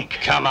you think?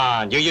 Come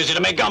on, you use it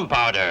to make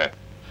gunpowder.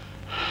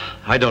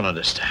 I don't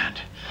understand.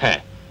 Heh,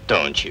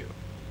 don't you?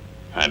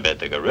 I bet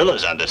the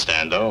gorillas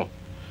understand, though.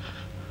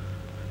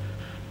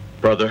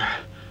 Brother,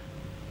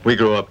 we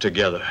grew up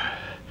together.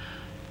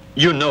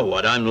 You know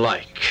what I'm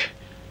like.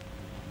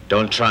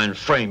 Don't try and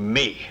frame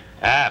me.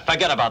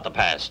 Forget about the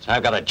past.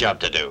 I've got a job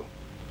to do.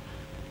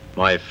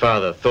 My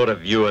father thought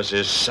of you as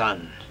his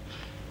son.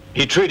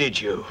 He treated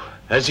you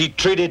as he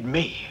treated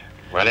me.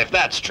 Well, if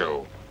that's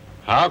true,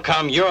 how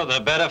come you're the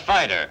better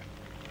fighter?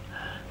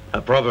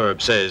 A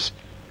proverb says,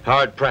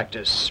 hard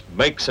practice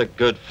makes a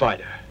good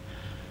fighter.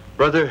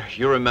 Brother,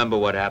 you remember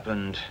what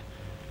happened?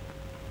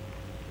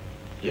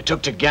 You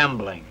took to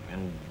gambling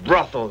and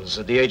brothels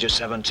at the age of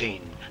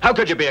 17. How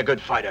could you be a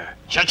good fighter?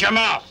 Shut your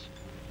mouth.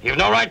 You've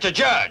no right to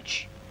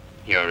judge.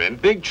 You're in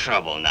big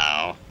trouble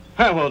now.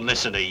 I won't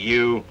listen to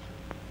you.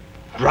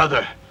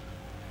 Brother,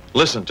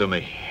 listen to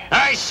me.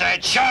 I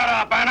said shut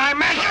up, and I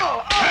meant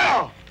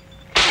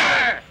it.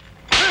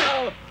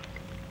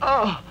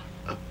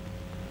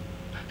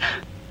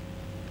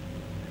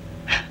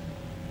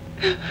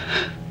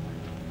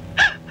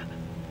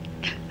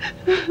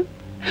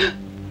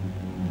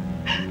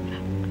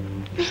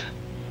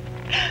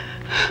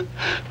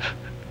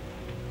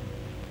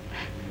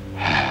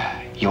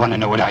 You want to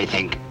know what I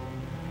think?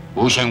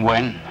 Wu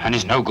Shengwen and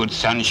his no-good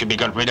son should be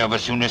got rid of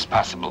as soon as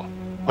possible.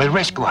 We'll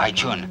rescue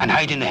Hai-Chuan and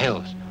hide in the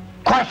hills.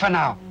 Quiet for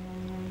now.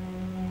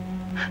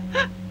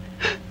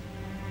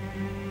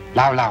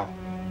 Lao Lao,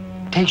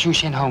 take Xu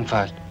Xian home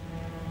first.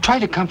 Try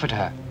to comfort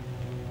her.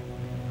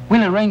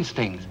 We'll arrange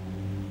things.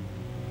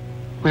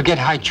 We'll get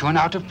Hai Chun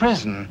out of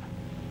prison.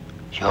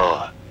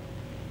 Sure.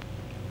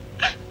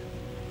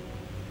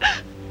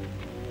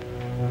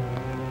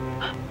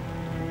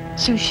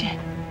 Su Shen,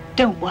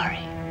 don't worry.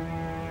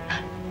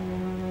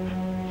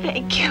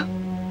 Thank you.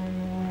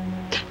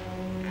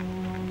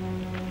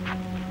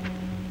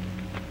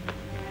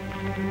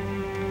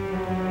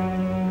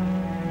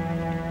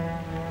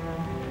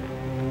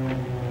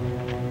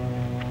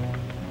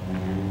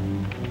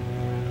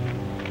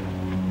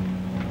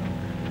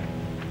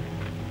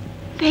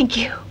 Thank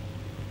you.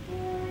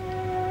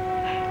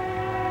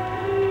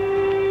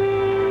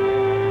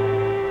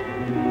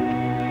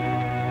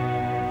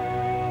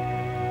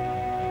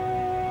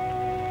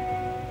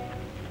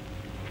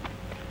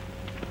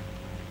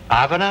 I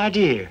have an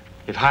idea.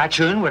 If Hai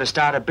Chun were to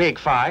start a big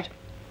fight,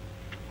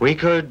 we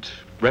could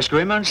rescue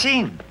him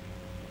unseen.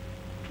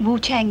 Wu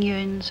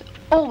Changyun's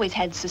always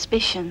had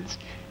suspicions,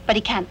 but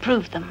he can't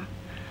prove them.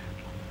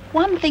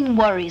 One thing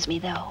worries me,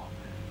 though.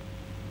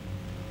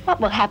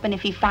 What will happen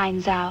if he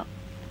finds out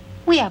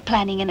we are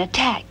planning an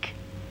attack?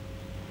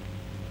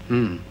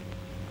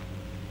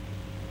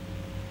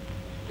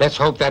 Let's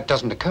hope that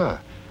doesn't occur.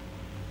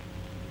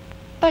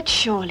 But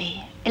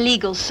surely,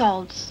 illegal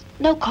assaults,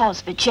 no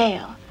cause for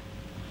jail.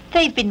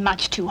 They've been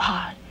much too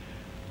hard.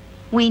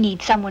 We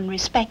need someone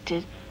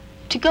respected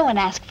to go and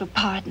ask for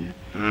pardon.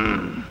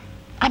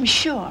 I'm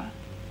sure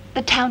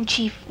the town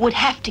chief would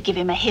have to give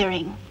him a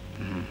hearing.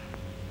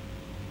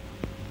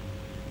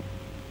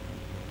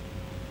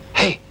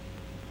 Hey,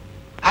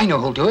 I know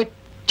who'll do it.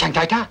 Chang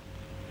Tai Ta.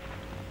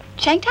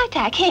 Chang Tai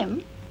attack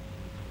him?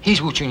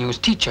 He's Wu Chunyu's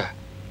teacher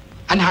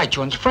and Hai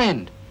Chun's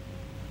friend.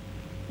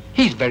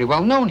 He's very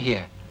well known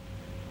here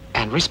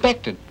and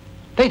respected.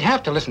 They'd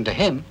have to listen to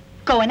him.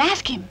 Go and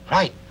ask him.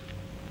 Right.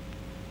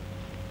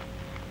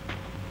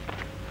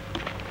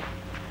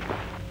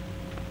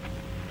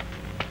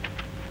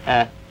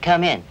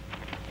 Come in.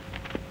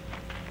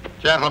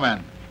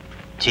 Gentlemen,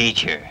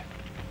 Teacher.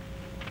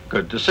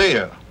 good to see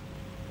you.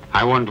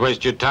 I won't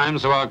waste your time,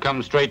 so I'll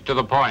come straight to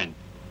the point.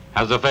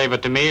 As a favor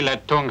to me,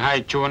 let Tung Hai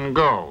Chun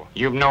go.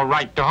 You've no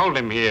right to hold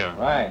him here.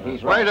 Right,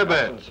 he's right. Wait a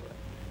bit.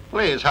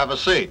 Please have a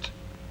seat.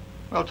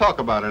 We'll talk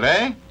about it,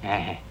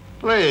 eh?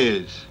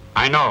 Please.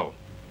 I know.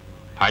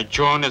 Hai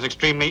Chun is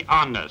extremely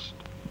honest.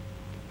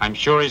 I'm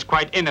sure he's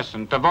quite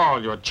innocent of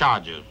all your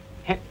charges.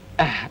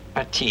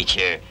 But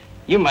teacher,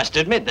 you must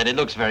admit that it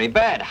looks very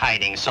bad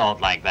hiding salt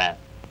like that.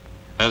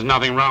 There's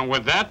nothing wrong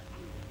with that.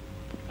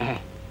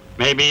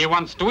 Maybe he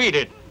wants to eat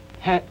it.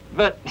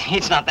 But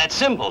it's not that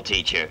simple,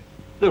 teacher.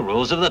 The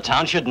rules of the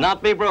town should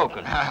not be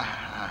broken.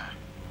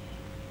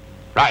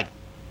 Right.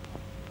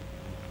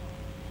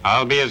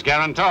 I'll be his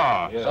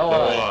guarantor.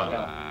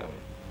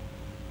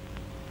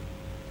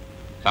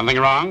 Something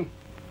wrong?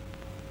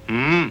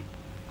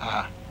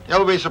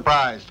 You'll be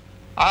surprised.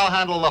 I'll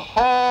handle the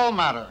whole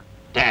matter.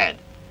 Dad,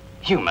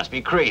 you must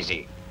be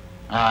crazy.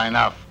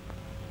 Enough.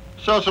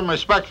 Show some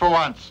respect for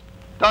once.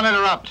 Don't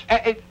interrupt.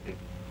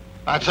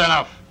 That's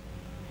enough.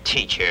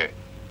 Teacher,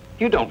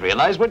 you don't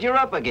realize what you're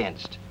up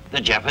against.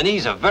 The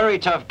Japanese are very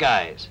tough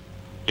guys.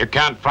 You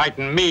can't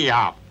frighten me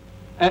off.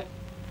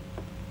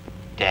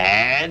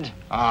 Dad?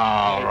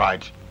 All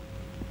right.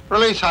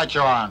 Release Hai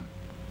Chun.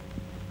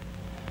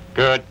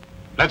 Good.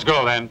 Let's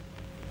go then.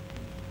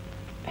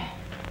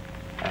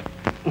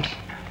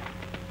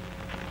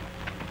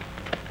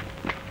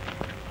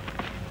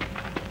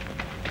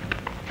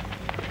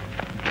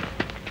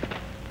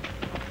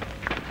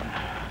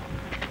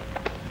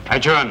 Hai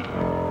Chun.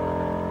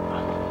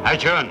 Hai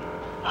Chun.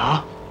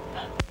 Huh?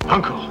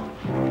 Uncle.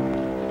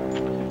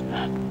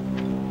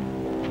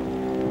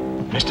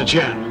 Mr.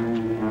 Chen.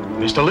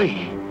 Mr.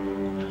 Lee.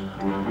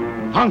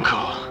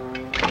 Uncle.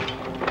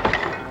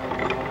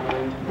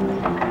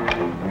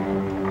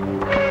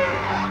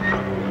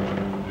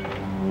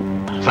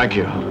 Thank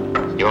you.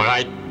 You all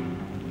right?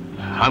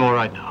 I'm all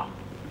right now.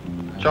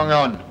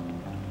 Chung-yun,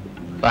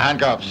 the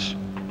handcuffs.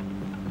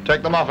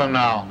 Take them off him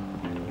now.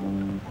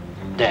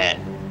 Dad.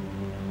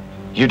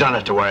 You don't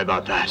have to worry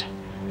about that.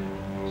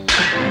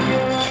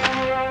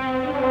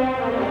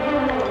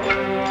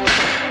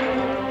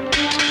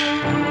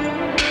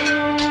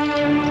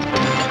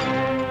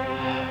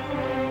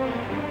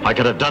 I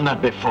could have done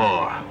that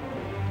before.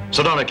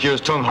 So don't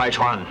accuse Tung Hai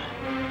Chun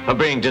of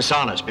being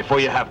dishonest before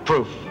you have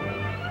proof.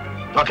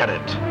 Look at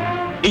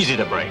it. Easy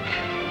to break.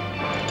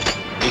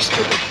 These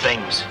stupid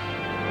things.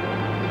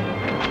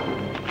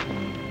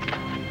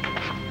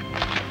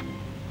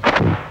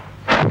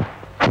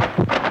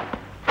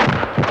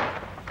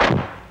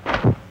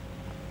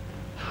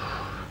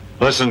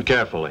 Listen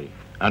carefully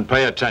and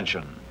pay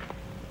attention.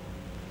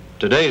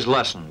 Today's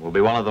lesson will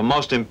be one of the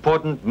most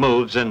important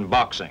moves in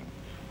boxing.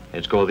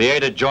 It's called the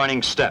 8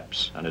 adjoining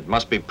steps, and it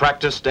must be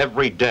practiced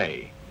every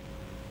day.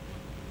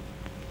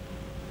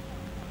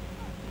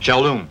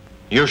 Xiaolong,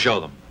 you show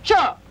them.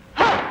 Sure.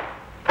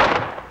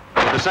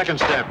 The second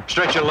step,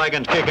 stretch your leg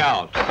and kick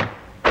out.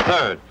 The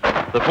third,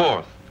 the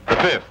fourth, the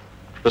fifth,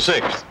 the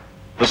sixth,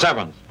 the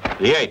seventh,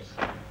 the eighth.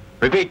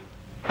 Repeat.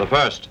 The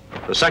first,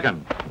 the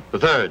second, the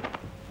third,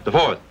 the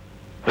fourth,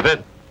 the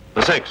fifth,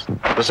 the sixth,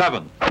 the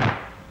seventh.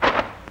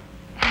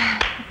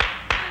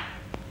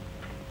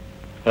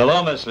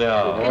 Hello, Miss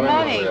Liao. Good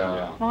morning.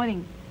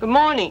 Morning. Good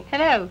morning.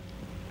 Hello.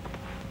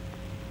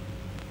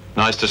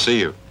 Nice to see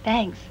you.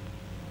 Thanks.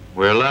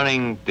 We're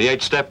learning the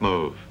 8-step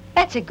move.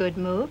 That's a good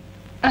move.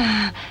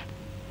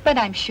 But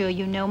I'm sure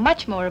you know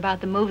much more about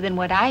the move than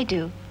what I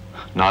do.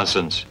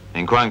 Nonsense.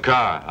 In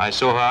Kwankar, I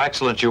saw how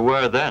excellent you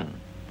were then.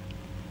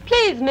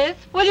 Please, miss,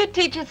 will you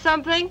teach us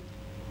something?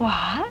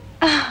 What?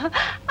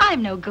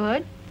 I'm no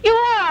good. You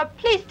are.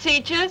 Please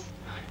teach us.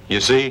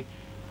 You see,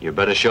 you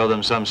better show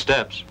them some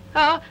steps.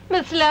 Oh,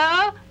 Miss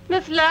Lau,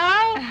 Miss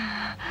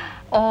Lau.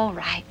 All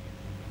right.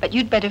 But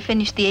you'd better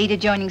finish the 8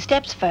 adjoining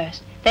steps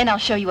first. Then I'll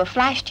show you a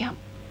flash jump.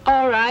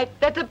 All right,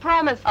 that's a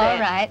promise then. All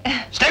right.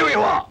 Stay where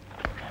you are.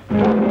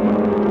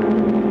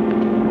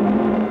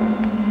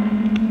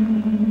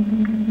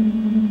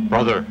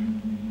 Brother,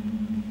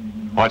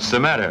 what's the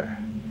matter?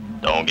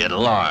 Don't get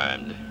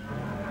alarmed.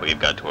 We've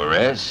got to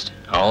arrest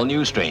all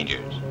new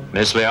strangers.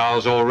 Miss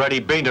Liao's already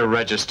been to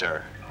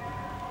register.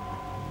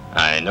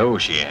 I know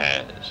she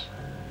has.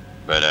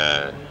 But,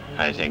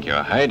 I think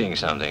you're hiding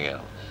something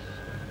else.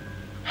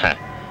 Huh.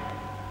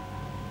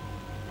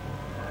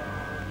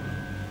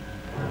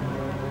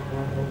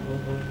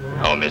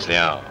 Oh, Miss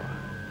Liao,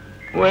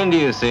 when do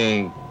you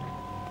think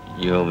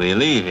you'll be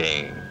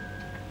leaving?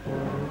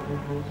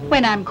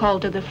 When I'm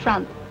called to the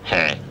front.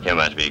 You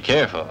must be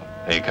careful,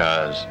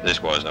 because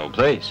this was no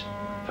place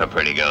for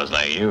pretty girls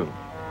like you.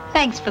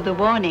 Thanks for the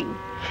warning.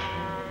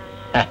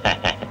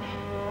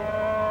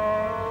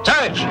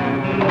 Search!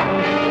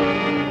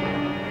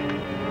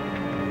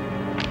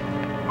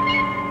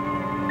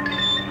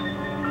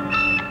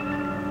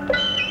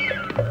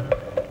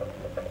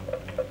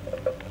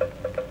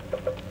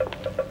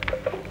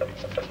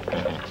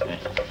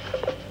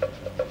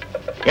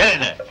 Get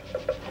in there.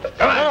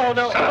 Come on.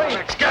 No,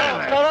 Let's get in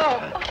there.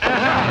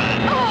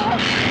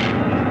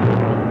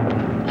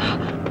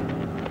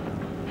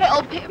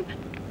 Help him.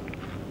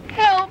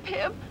 Help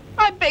him.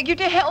 I beg you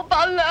to help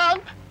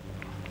Alang.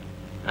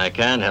 I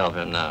can't help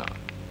him now.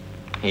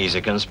 He's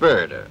a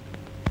conspirator.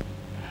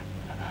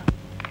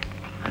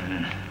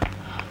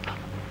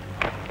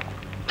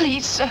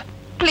 Please, sir.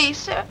 Please,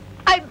 sir.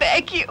 I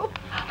beg you.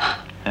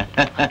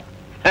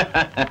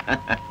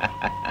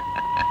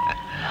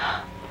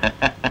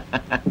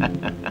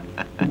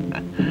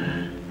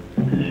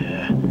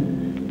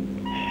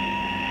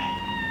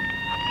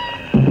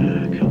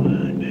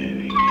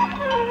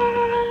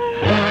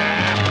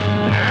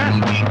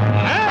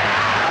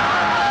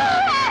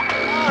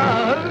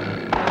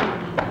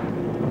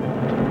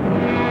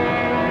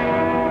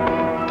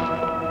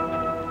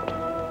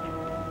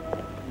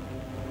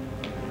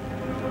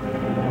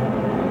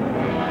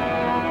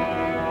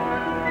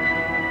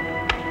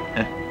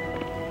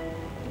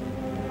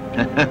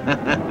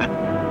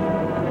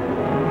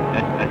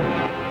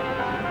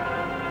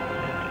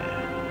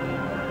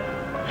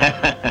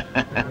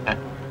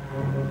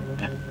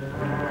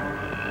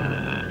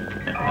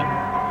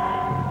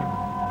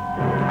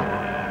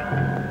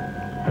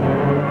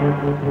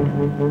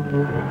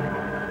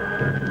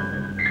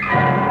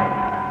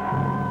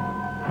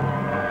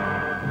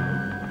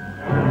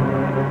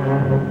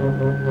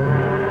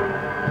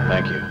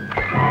 Thank you.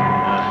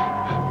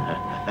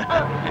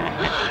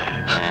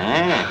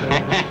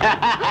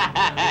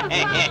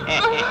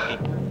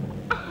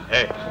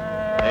 Hey,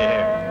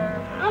 here.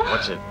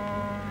 What's it?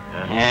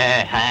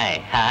 Hi.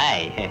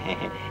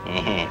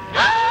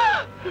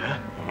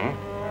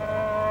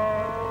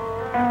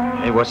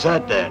 Hey, what's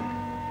that then?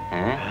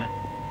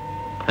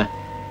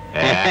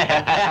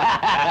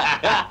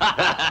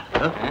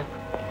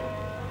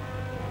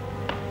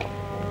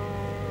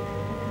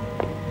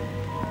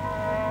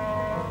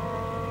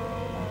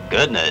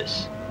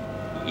 Goodness,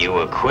 you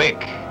were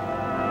quick.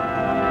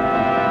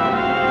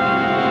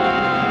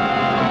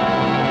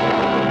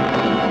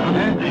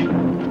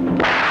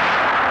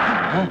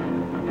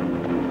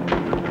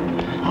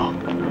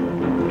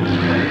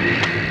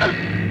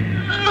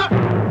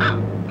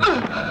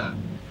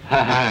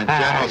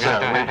 General, sir,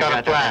 we've got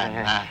a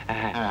plan.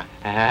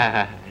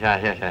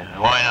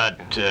 Why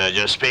not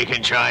just speak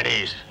in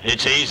Chinese?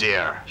 It's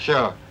easier.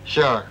 Sure.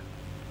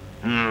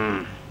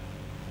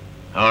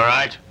 All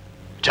right.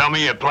 Tell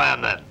me your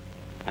plan then.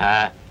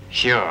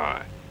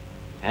 Sure.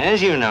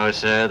 As you know,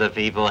 sir, the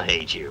people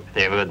hate you.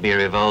 There would be a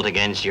revolt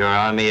against your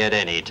army at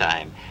any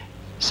time.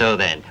 So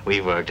then,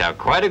 we've worked out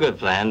quite a good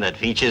plan that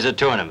features a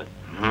tournament.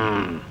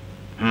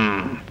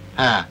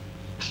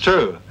 It's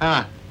true,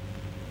 huh?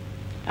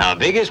 Our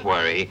biggest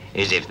worry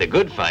is if the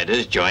good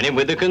fighters join in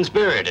with the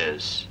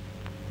conspirators.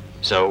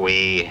 So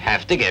we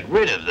have to get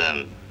rid of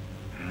them.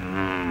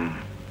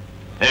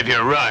 If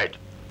you're right,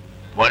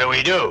 what do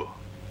we do?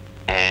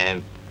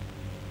 Ladies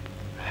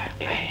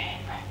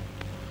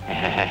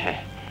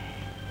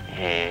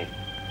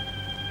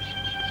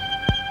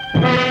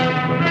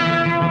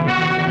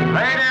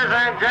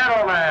and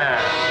gentlemen,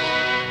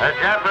 the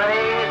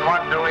Japanese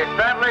want to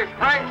establish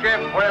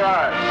friendship with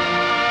us.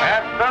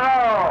 After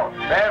all,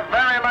 they're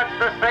very much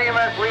the same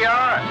as we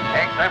are,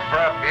 except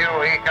for a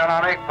few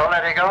economic,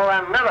 political,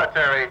 and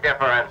military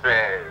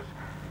differences.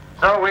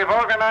 So we've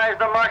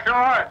organized a martial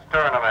arts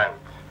tournament.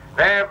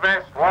 Their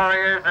best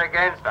warriors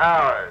against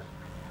ours.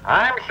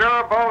 I'm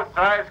sure both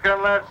sides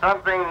can learn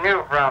something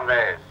new from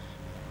this.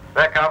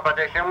 The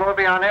competition will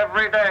be on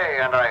every day,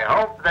 and I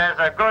hope there's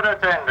a good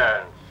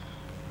attendance.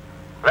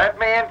 Let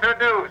me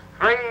introduce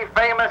 3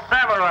 famous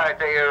samurai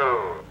to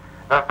you.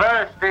 The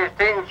first is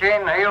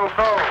Tinchin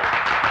Hyuko.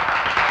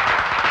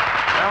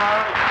 Come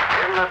on,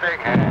 give him a big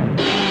hand.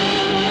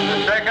 The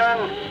second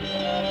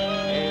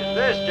is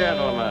this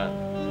gentleman.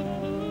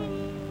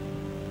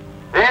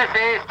 This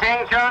is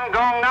Ting Chun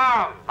Gong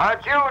Nam, a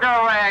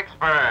judo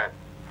expert.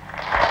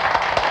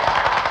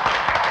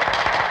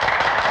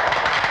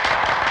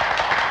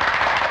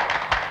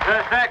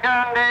 The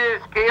second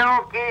is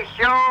Kiyoki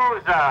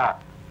Shoza.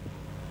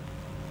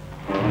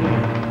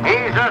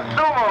 He's a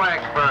sumo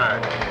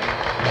expert.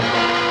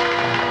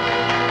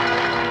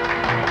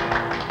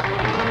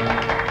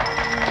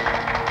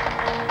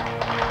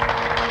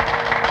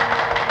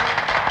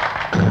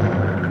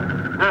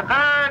 The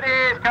third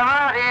is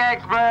karate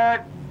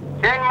expert,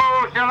 Shinmu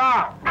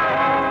Shalom.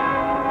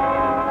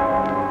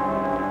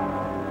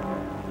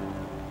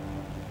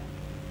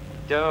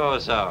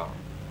 Dozo.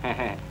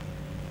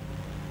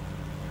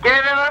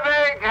 Give him a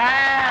big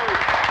hand.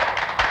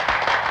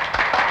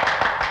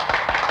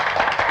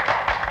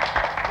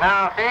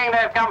 Now, seeing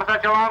they've come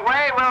such a long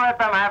way, we'll let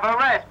them have a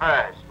rest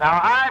first. Now,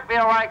 I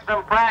feel like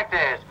some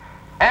practice.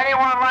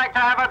 Anyone like to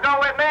have a go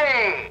with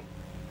me?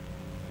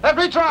 Let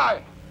me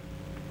try.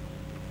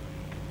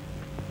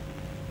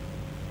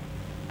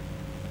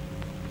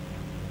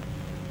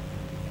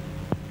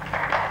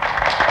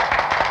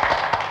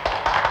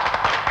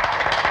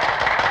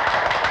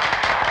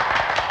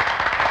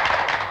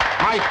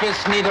 My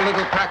fists need a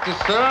little practice,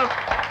 sir.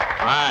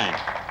 Fine.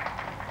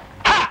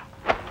 Ha!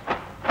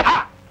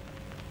 Ha!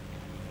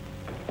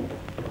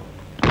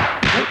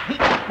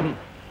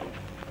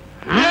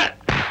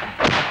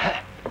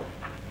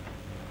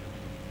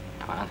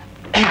 Come on.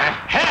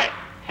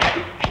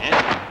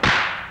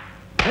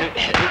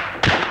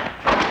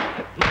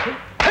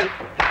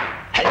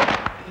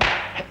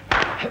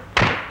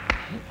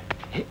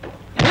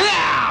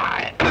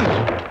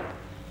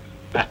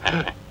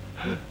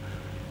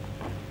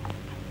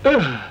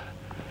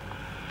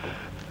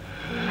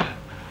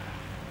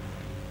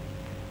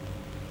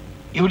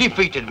 You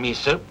defeated me,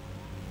 sir.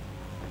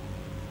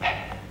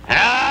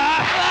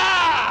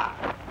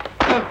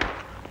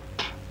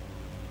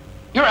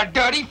 You're a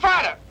dirty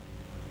fighter.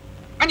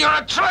 And you're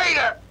a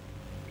traitor.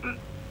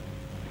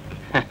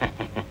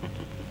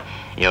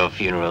 Your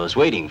funeral is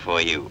waiting for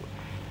you.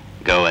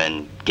 Go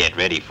and get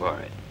ready for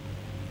it.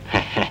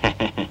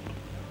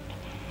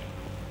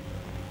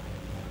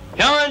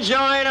 Come and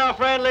join our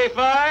friendly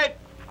fight.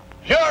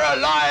 You're a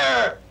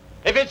liar.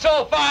 If it's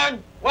all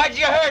fine, why'd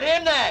you hurt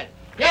him then?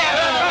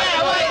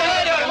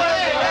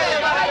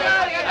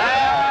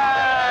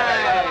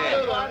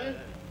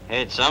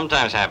 It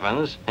sometimes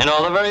happens in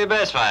all the very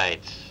best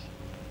fights.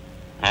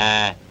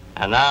 And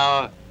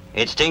now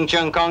it's Ting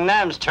Chun Kong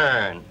Nam's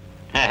turn.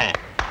 Damn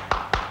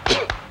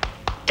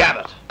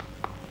it.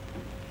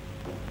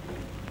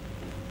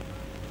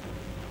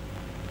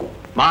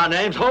 My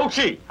name's Ho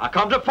Chi. I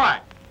come to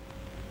fight.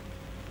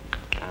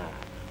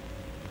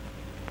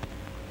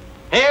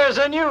 Here's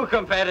a new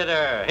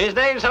competitor. His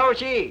name's Ho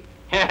Chi.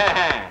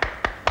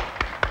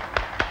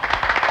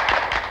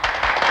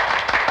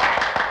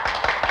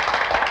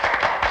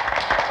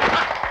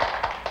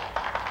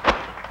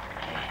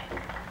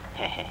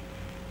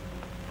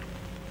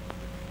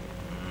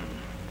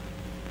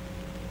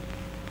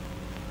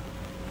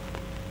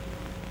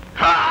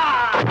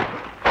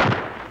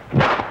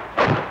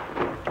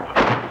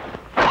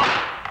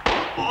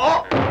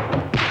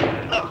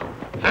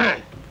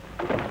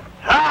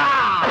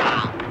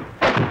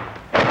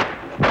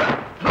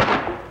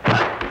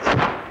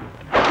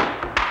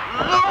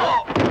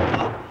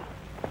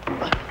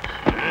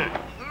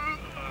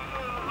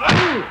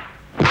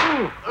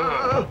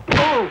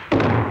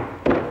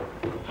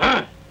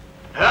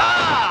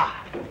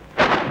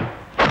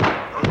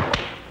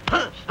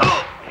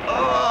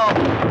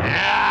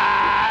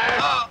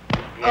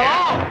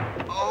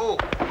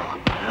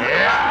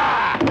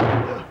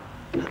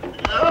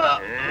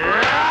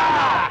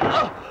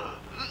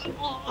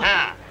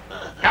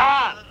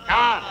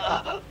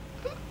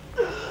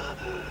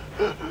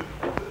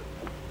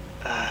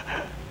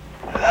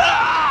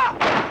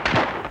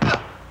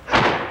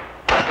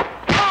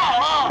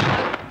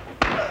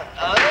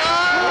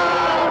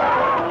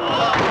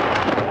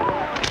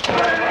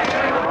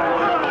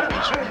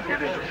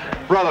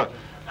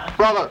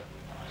 Brother!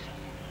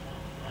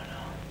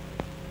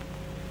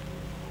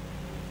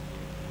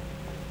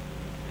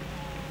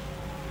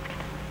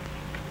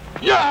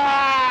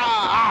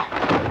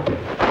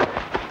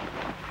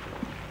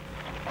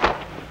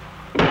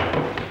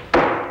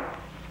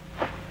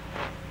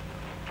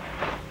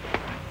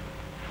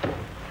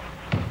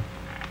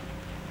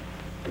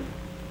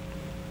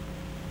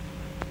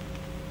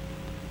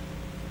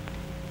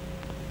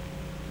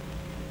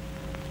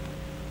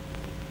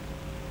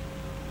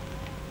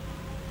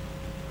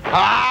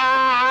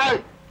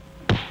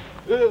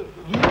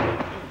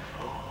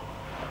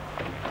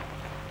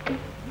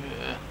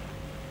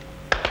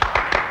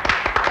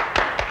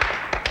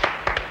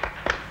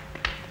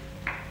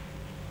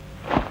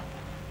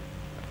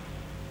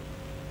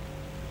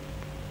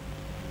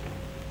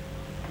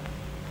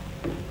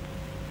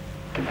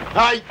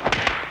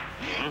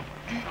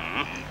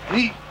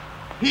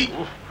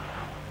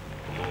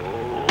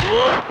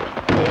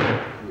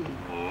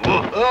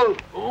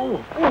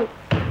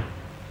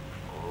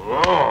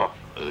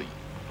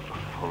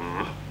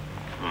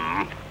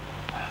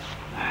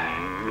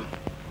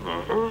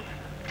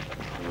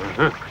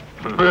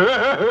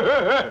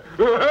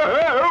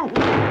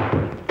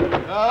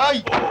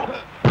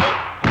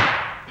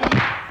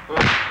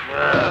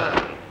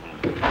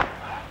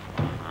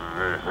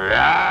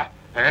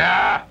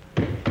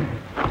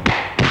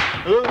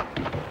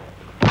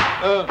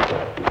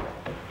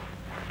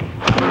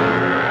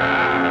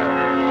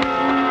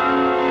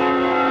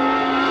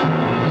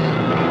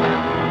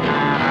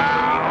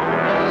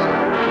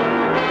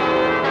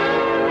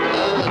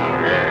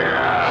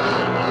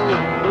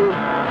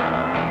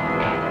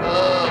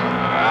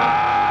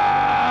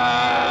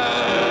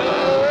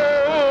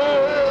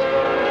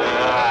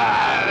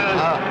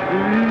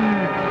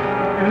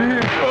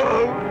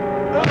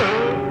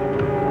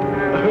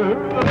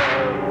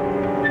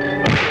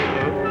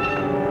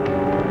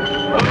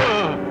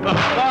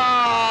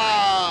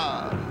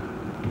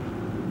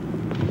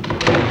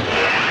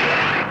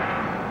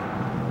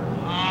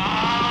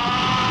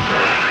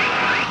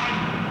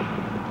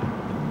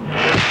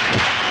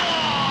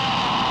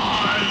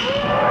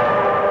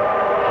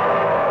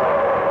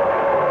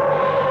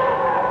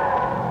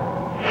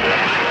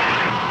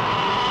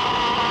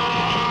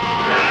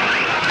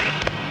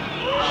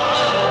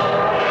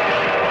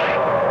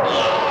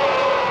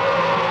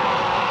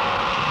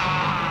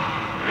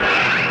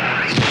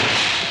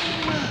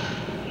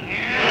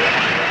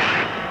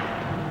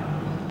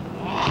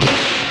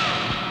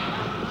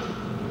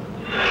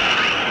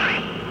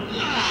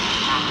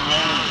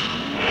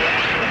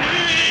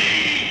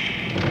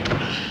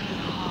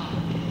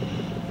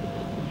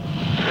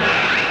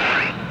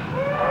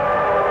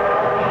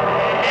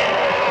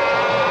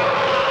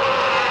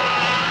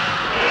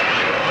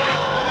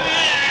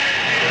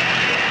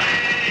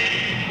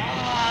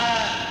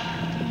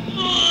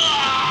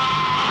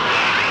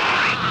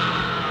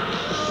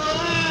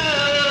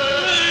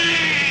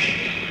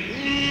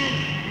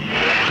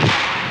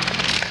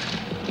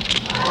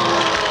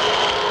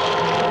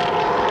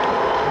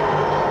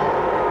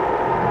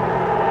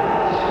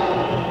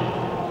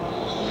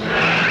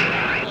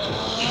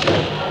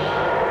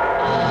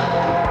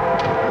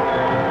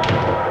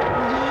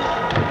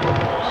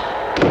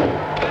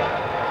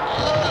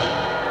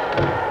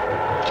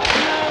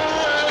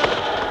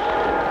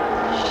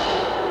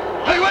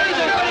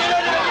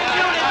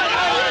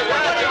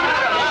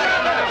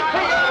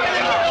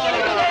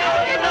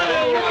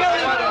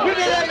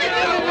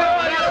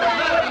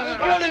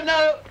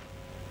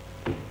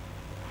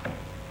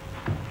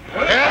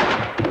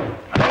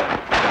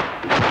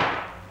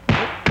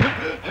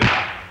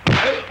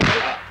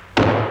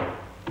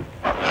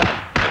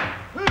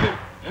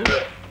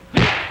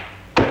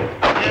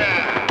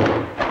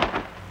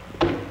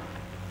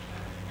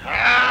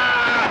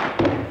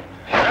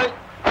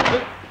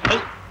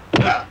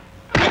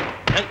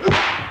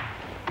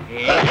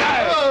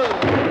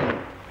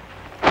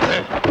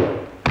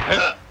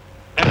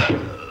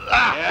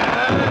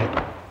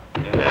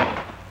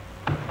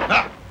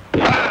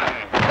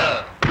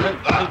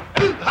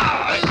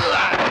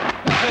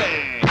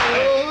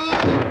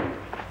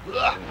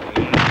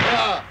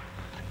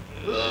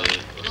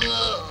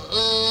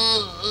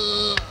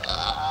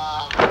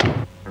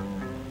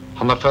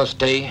 On the first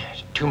day,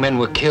 2 men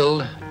were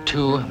killed,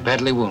 2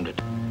 badly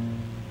wounded.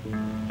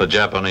 The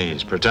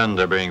Japanese pretend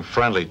they're being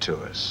friendly to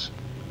us.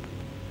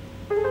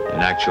 In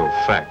actual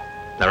fact,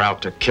 they're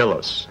out to kill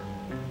us.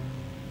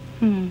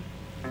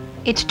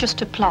 It's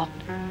just a plot.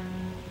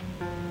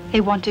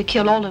 They want to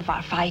kill all of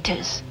our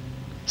fighters,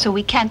 so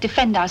we can't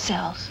defend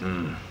ourselves.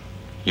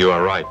 You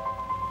are right.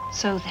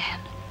 So then,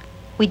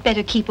 we'd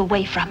better keep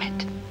away from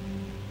it.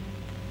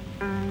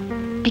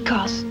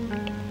 Because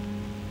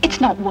it's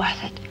not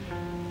worth it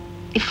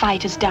if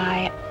fighters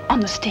die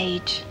on the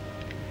stage.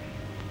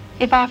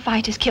 If our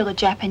fighters kill the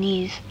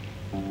Japanese,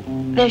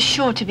 they're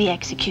sure to be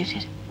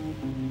executed.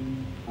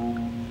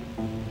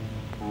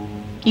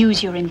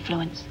 Use your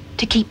influence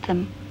to keep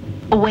them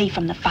away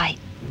from the fight.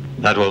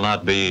 That will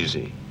not be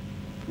easy.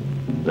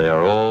 They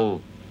are all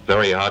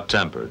very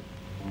hot-tempered,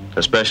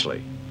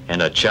 especially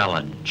in a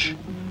challenge.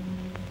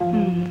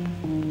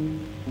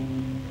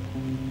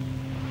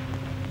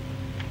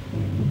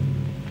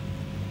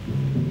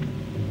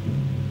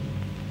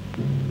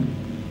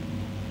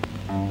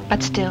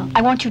 But still,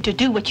 I want you to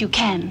do what you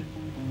can.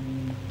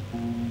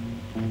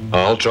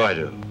 I'll try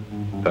to.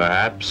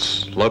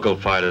 Perhaps local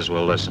fighters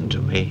will listen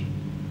to me,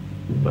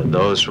 but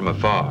those from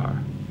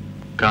afar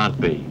can't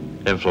be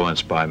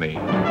influenced by me.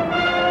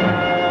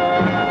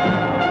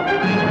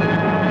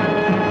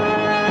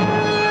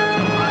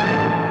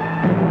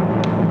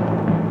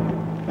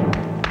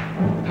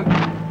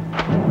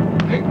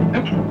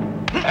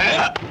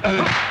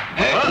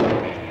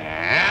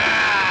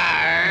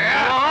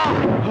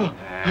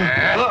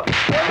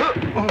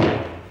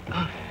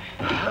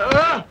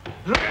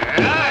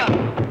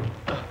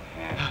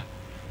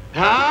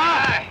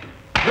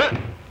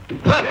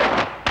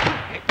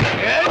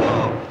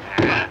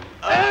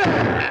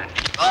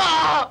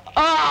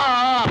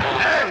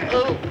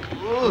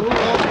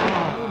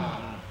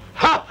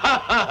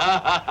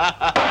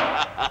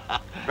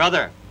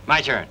 Brother,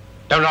 my turn.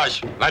 Don't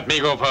rush. Let me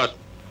go first.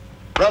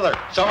 Brother,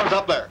 someone's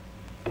up there.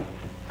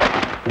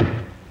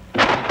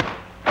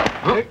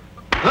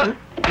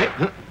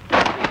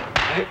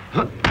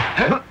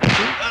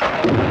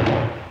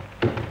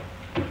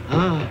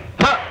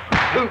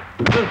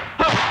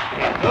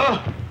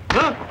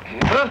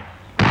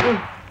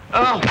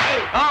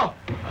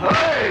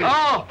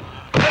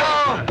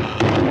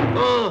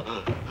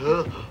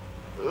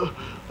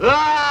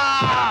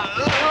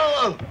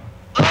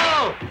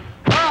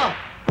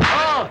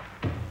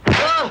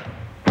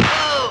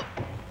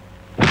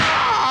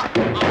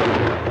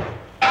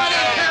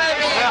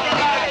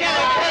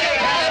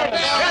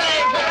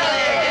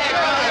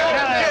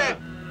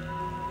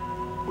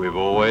 We've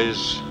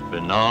always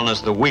been known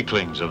as the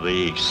weaklings of the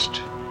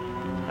East.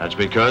 That's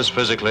because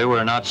physically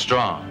we're not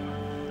strong,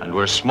 and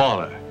we're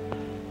smaller.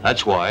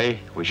 That's why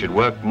we should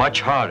work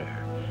much harder,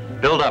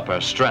 build up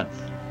our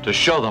strength, to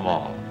show them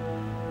all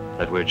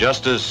that we're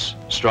just as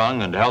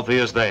strong and healthy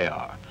as they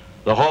are.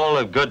 The Hall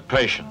of Good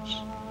Patience.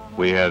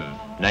 We have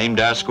named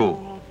our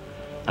school,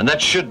 and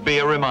that should be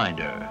a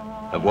reminder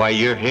of why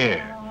you're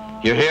here.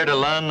 You're here to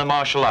learn the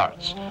martial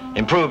arts,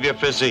 improve your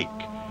physique,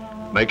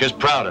 make us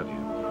proud of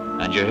you.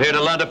 And you're here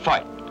to learn to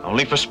fight,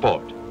 only for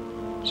sport.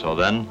 So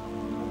then,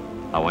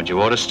 I want you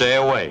all to stay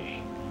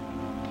away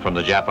from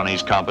the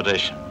Japanese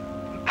competition.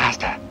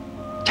 Master,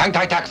 Chang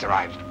Tai Tak's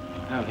arrived.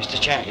 Oh, Mr.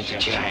 Chang. Mr.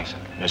 Chang.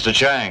 Mr.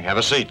 Chang, have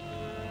a seat.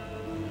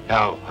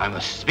 No, I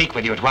must speak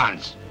with you at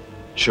once.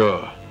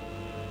 Sure.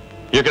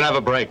 You can have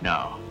a break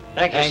now.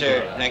 Thank you,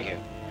 sir. Thank you.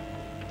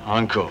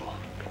 Uncle.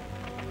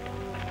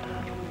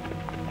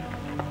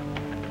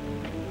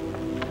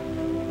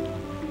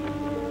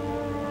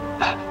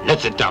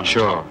 Let's sit down.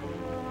 Sure.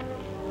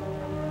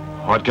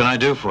 What can I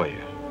do for you?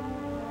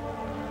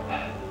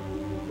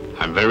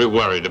 I'm very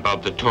worried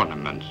about the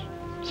tournament.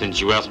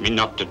 Since you asked me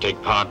not to take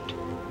part,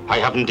 I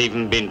haven't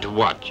even been to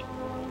watch.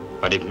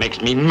 But it makes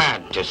me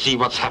mad to see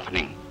what's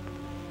happening.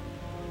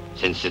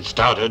 Since it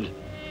started,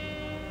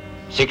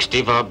 60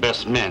 of our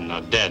best men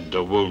are dead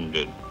or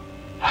wounded.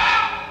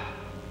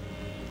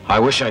 I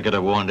wish I could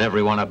have warned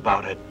everyone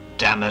about it,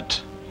 damn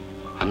it.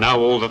 And now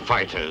all the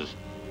fighters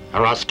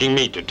are asking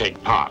me to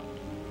take part.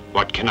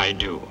 What can I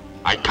do?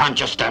 I can't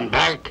just stand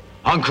back.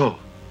 Uncle,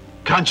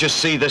 can't you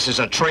see this is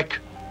a trick?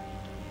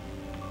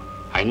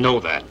 I know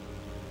that.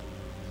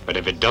 But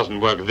if it doesn't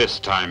work this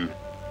time,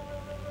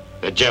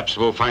 the Japs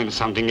will find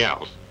something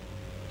else.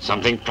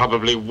 Something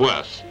probably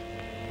worse.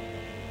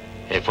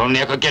 If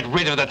only I could get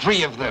rid of the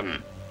 3 of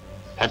them.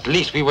 At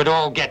least we would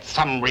all get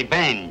some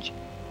revenge.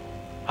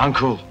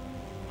 Uncle,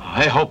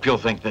 I hope you'll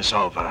think this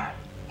over.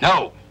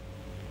 No.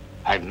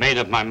 I've made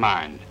up my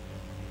mind.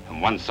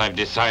 And once I've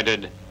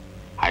decided,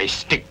 I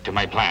stick to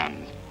my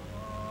plans.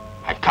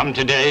 I've come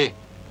today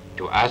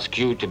to ask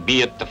you to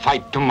be at the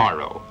fight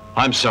tomorrow.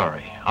 I'm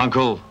sorry.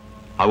 Uncle,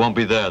 I won't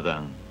be there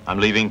then. I'm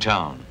leaving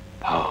town.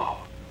 Oh.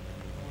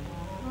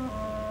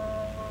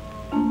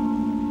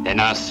 Then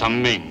ask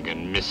Sun Ming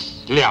and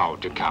Miss Liao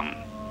to come.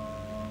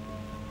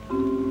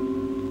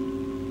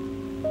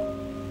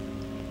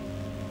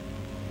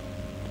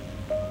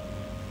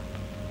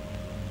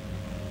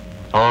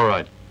 All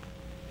right.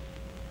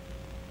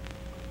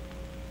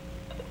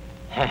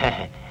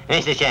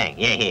 Mr. Chang,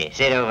 yeah, here.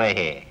 Sit over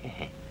here.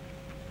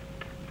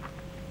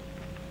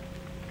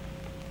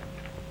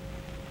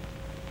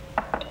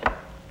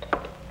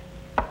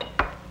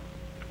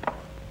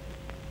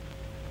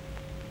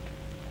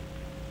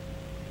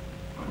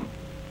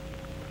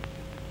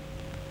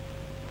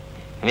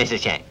 Mr.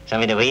 Chang,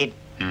 something to eat?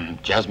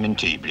 Jasmine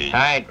tea, please. All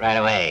right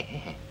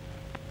away.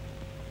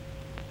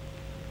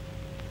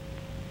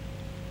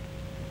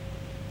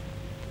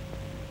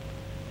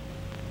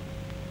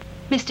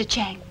 Mr.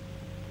 Chang,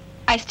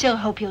 I still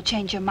hope you'll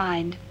change your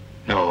mind.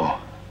 No.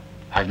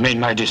 I've made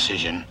my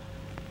decision.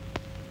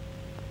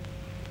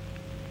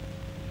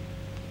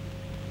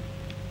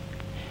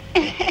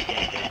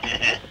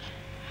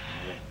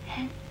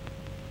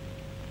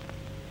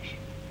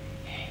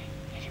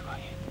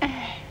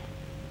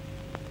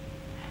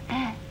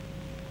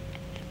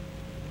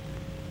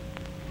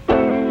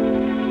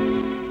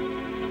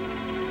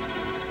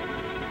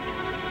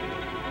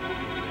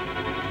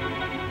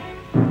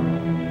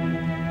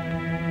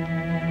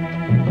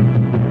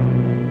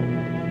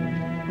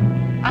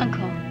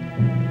 Uncle,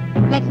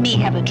 let me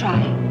have a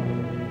try.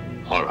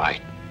 All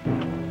right.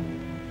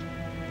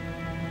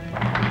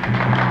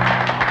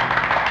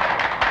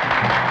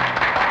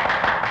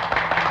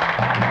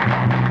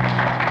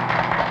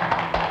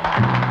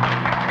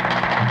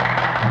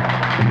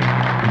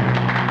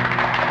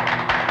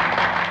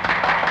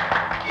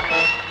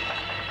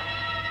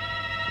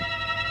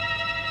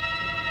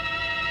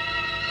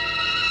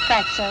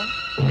 Fatso,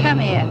 come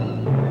here.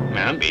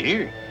 I'll be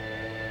here.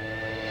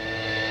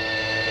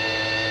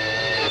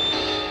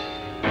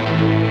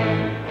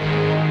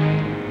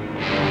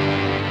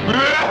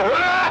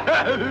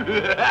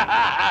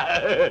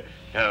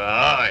 Come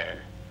on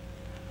here.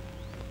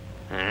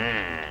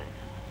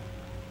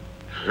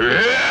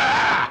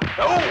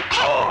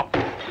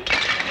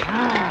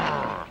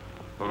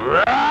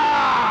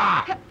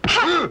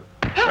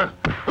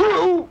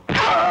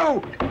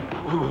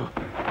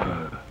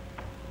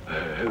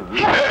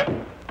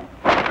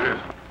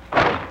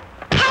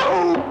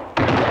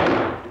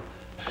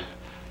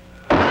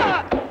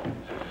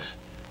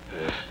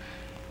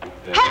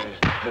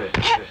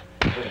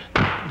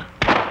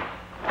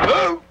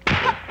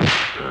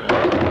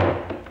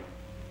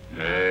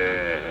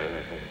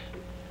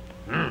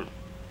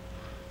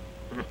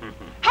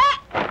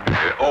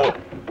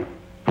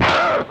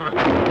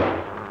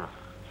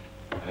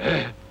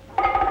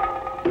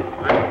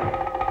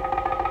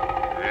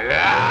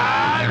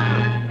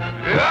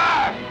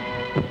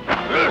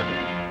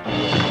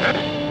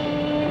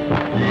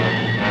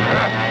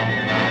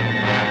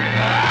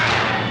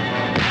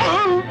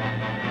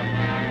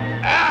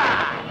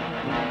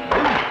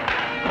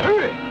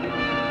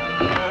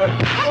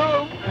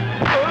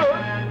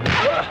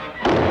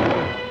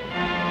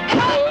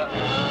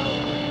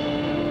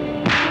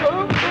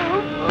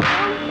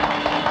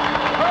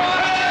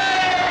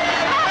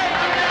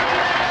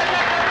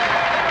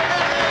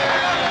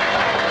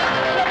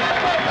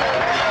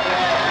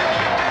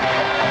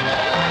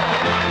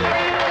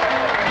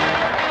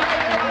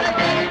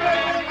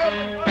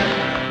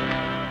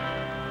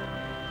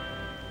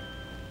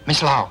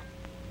 Miss Lau,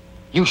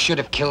 you should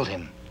have killed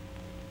him.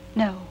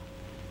 No.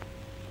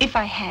 If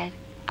I had,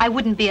 I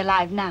wouldn't be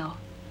alive now.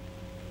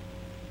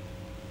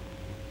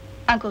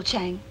 Uncle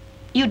Chang,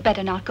 you'd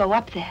better not go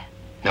up there.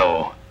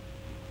 No.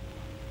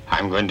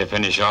 I'm going to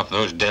finish off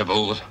those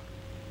devils.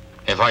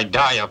 If I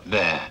die up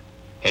there,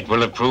 it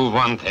will have proved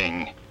one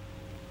thing.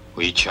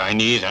 We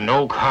Chinese are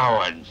no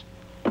cowards.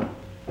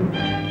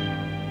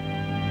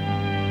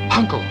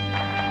 Uncle!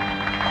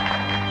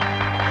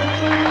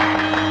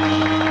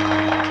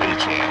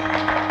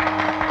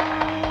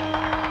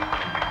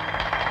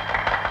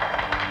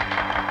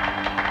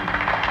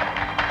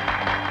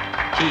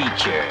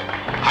 Teacher.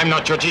 I'm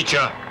not your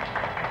teacher.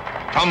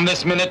 From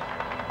this minute,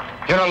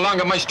 you're no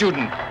longer my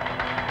student.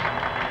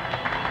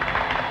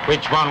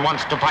 Which one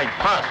wants to fight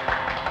first?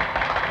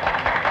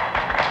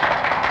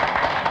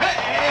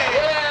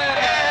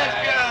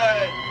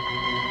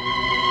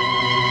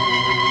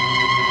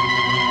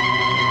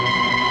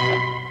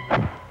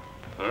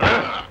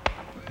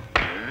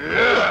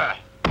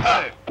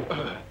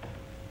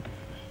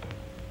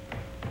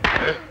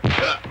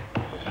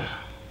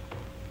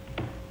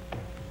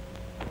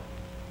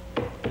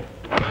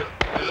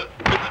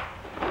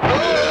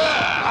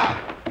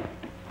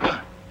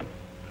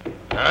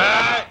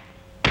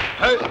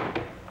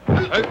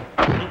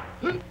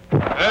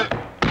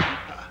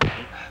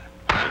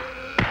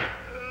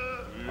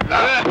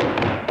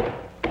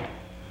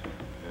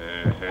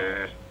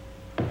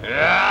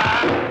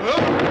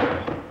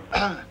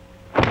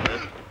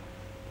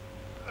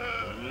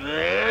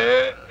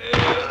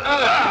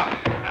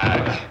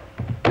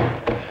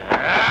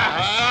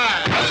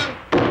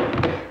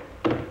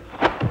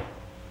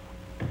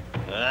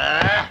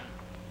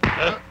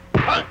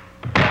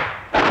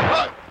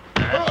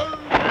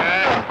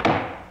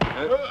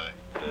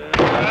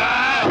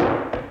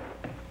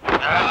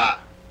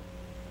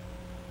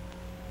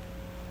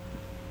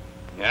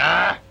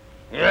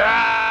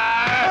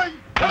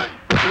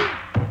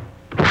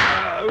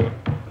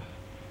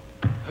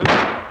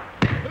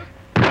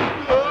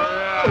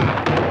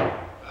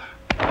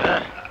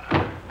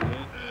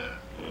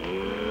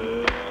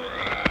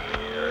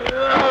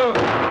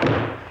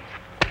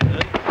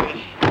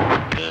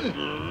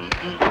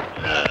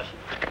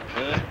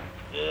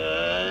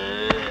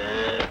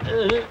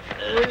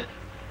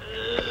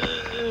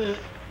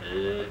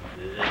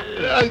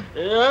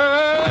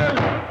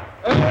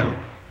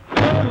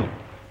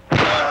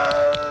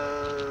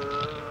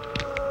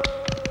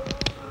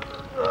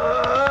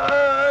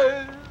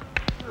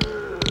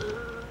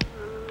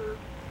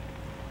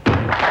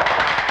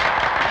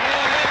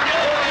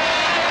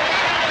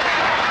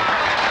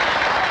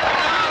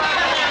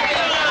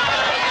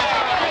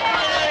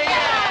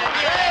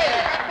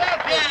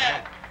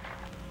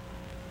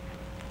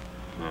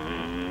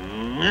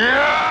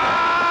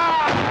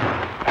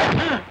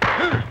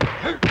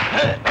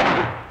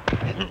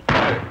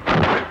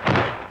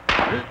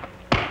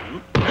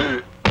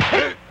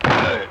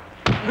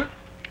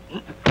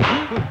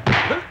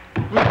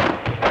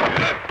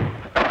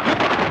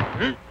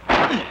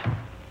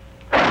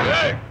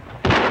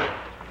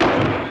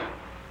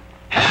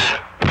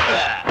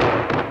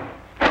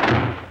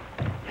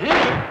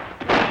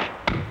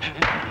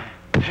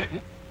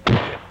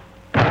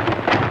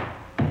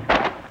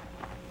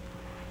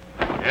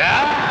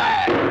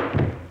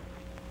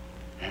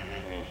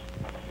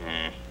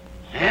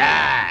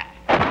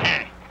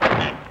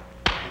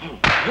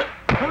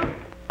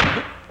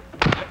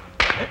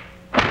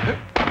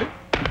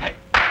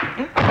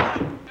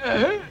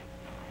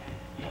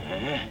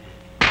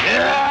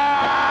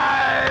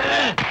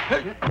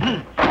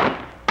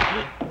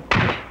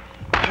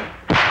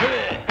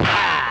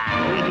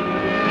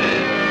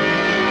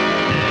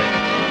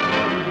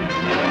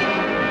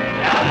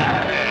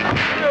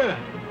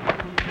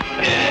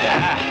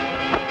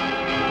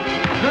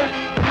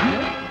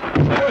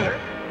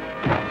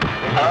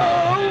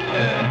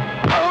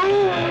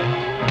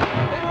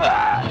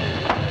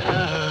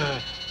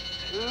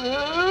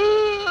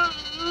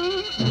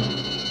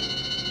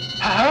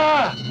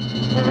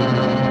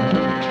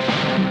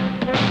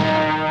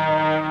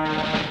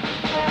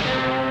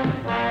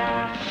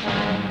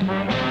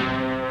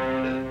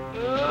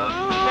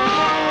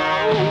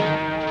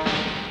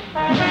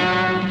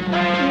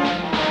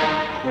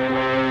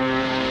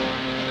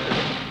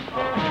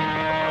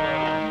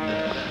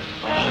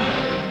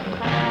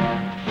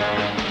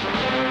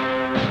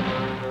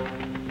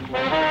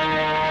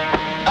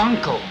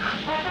 Uncle!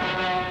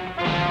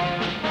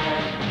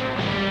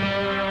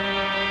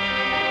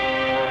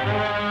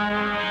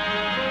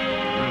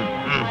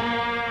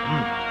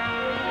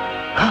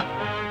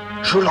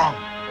 Shulong!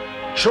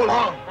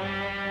 Shulong!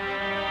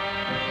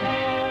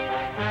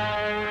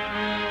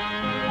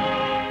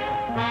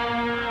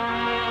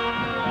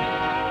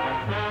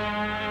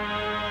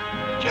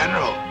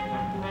 General,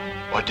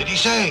 what did he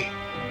say?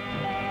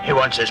 He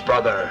wants his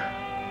brother,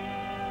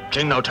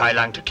 Jingno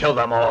Tailang, to kill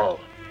them all.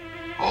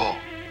 Oh,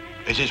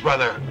 is his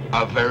brother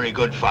a very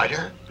good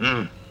fighter?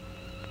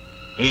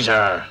 He's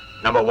our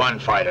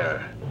 #1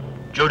 fighter.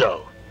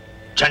 Judo,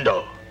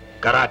 Kendo,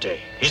 Karate.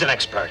 He's an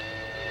expert.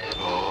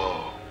 Oh.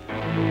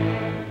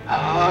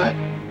 I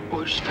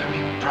was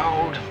very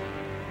proud of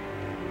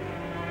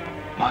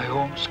my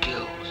own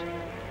skills,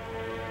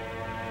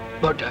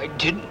 but I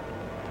didn't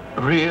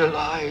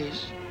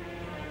realize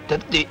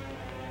that the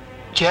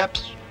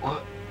Japs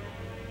were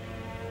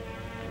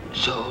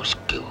so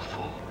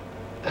skillful,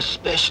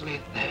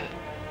 especially their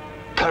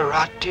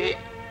karate.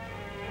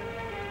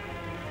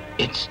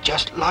 It's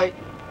just like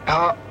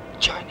our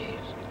Chinese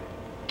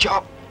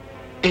chop,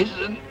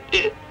 isn't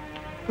it?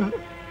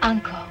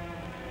 Uncle,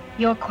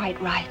 you're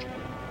quite right.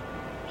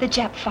 The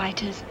Jap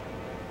fighters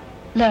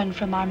learn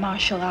from our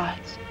martial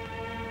arts,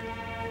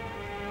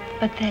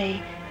 but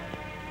they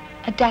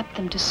adapt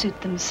them to suit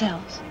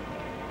themselves.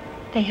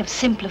 They have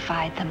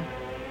simplified them.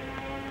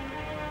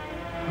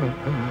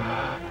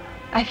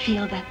 I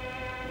feel that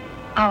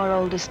our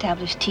old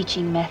established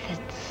teaching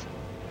methods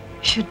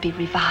should be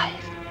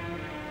revised.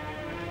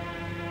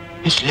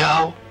 Miss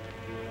Liao,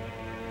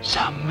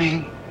 Sam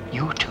Ming,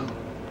 you two.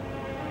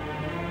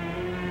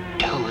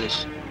 Tell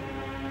this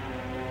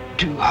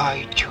to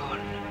Hai Chun.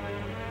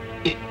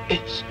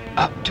 It's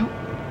up to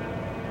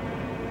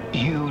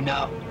you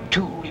now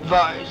to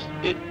revise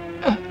it.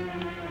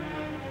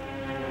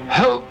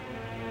 Help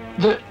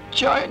the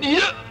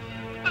Chinese.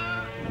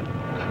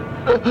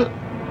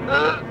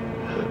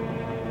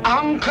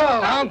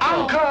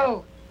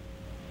 Uncle!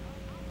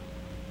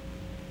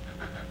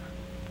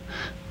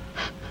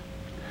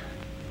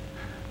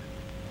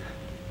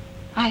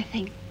 I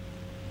think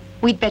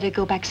we'd better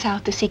go back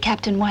south to see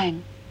Captain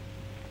Wang.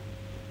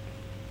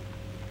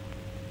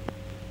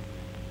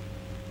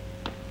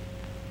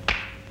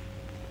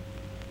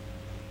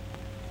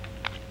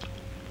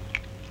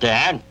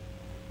 Dad,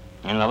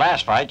 in the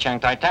last fight, Chiang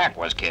Tai-tak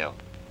was killed.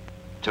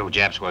 2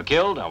 Japs were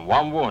killed and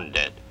 1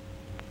 wounded.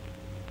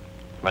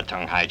 But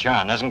Tung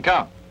Hai-Chan hasn't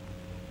come.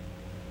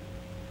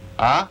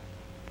 Huh?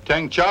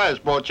 Teng Chai has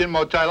brought Chin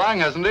Mo Tai Lang,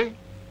 hasn't he?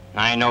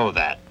 I know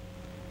that.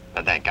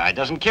 But that guy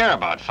doesn't care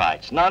about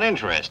fights, not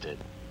interested.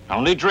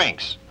 Only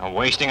drinks and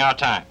wasting our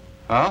time.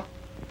 Huh?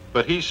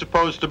 But he's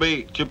supposed to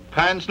be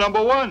Japan's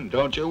 #1,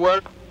 don't you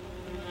worry?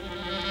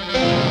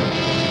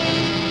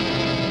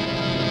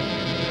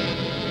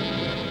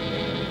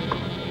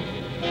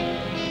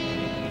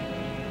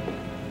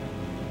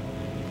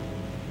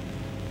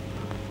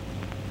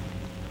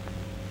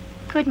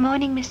 Good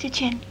morning, Mr.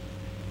 Chin.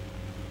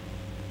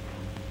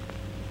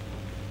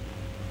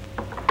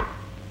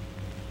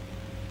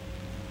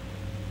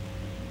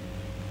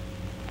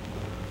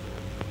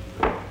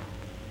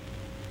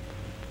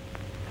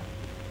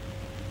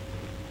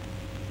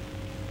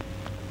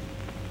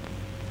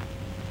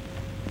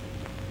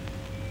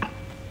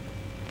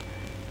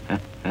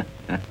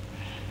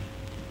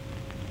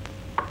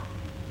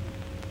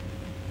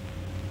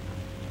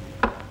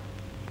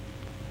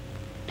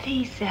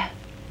 Please, sir.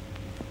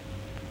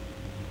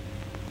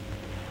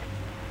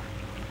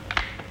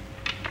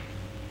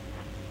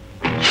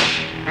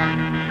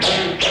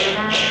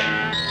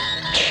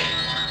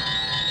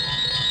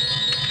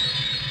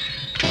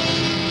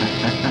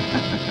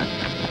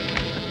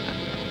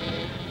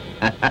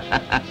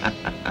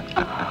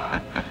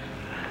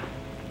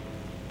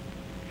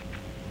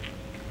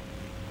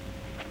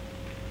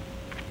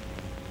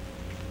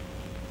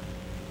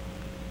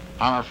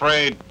 I'm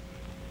afraid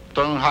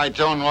Tung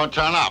Hai-Chun won't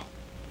turn up.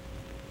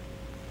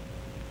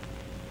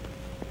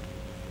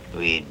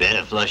 We'd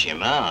better flush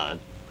him out,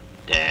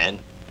 Dad.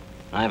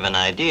 I have an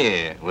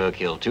idea. We'll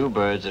kill 2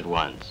 birds at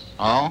once.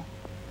 Oh?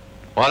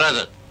 What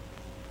is it?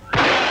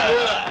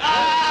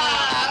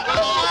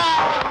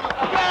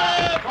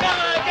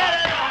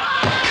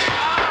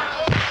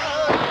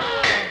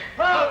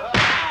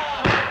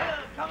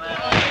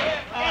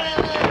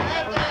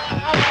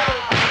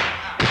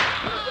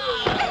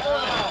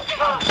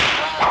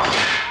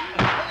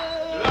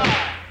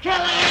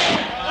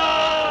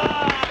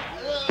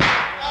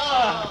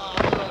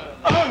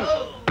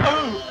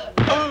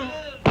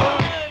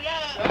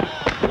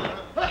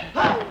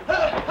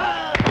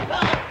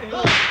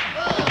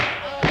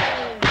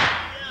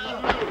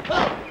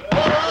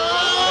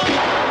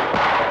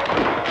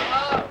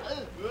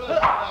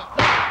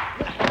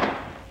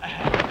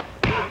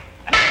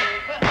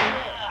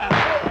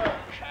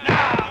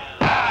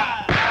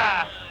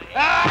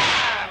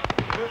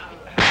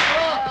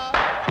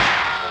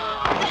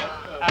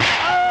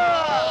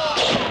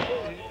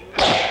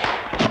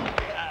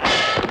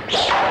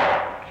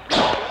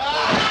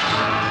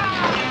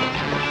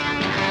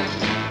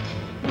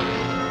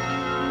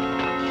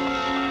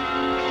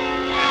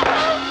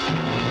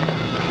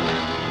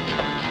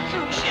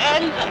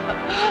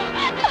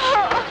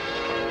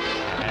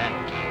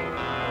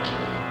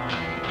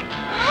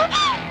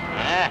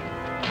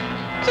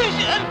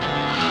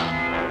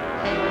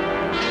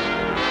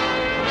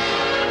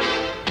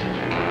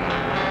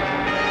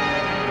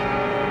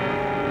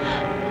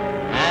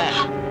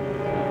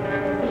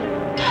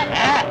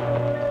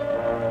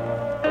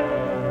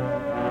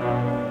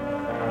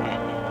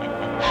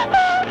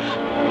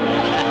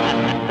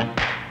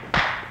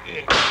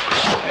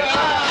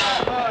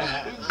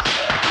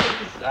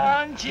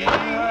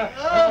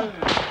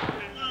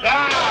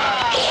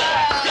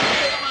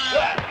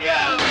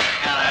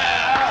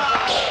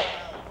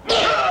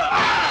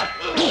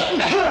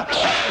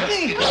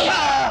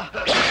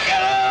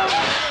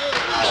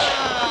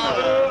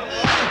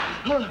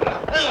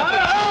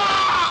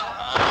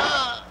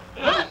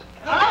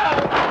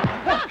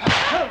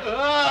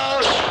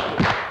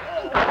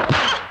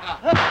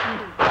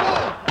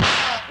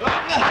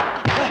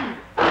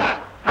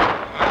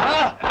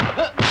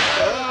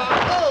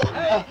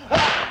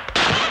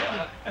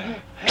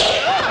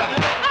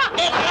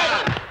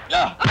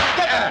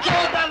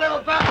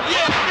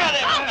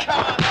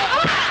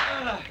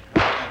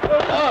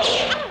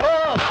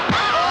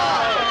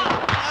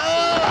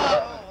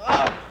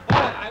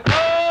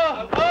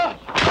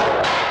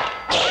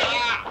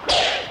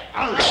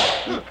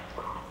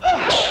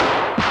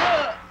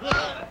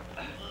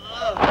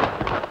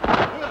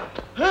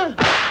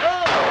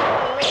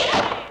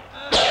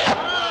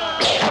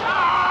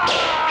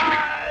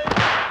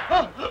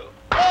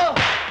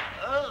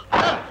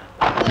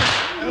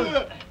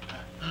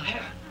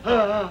 Take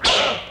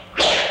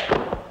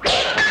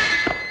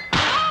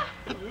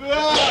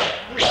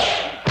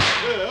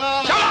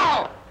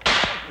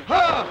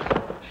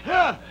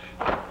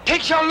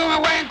Xiaolong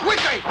away and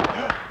quickly!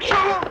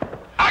 Xiaolong!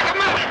 I can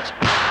manage!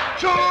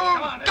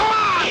 Xiaolong! Come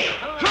on!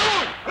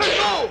 Xiaolong! Let's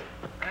go!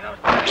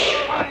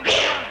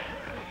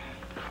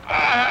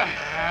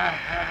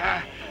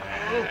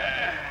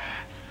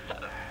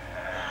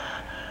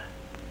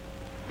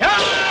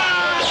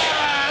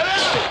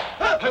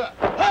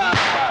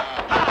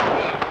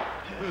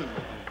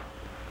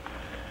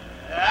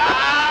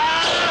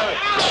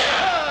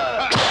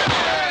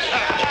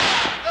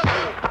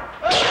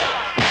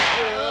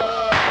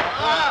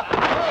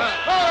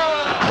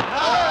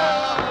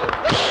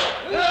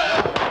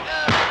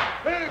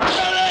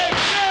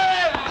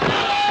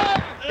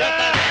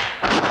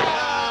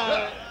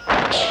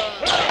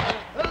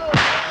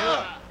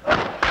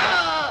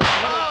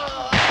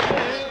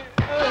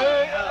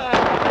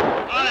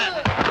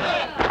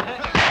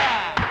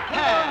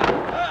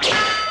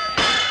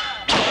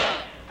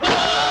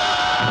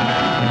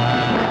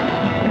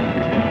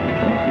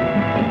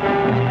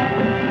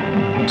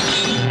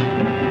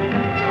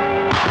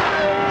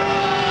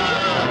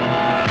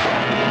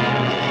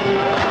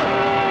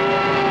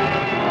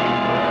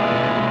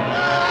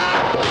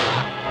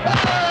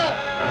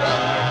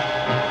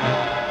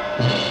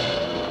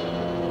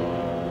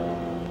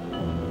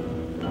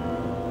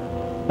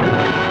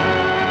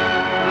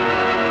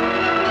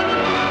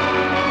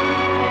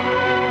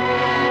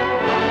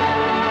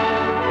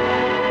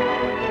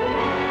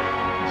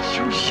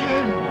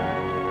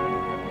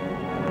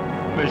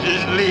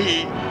 Mrs.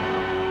 Lee.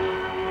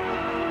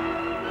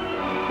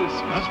 This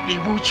must be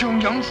Wu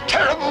Chongyang's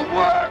terrible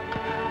work.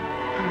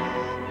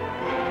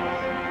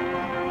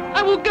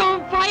 I will go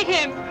and fight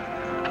him.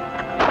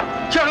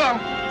 Xiaolong!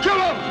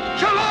 Xiaolong!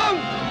 Xiaolong!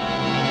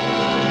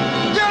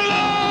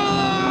 Xiaolong!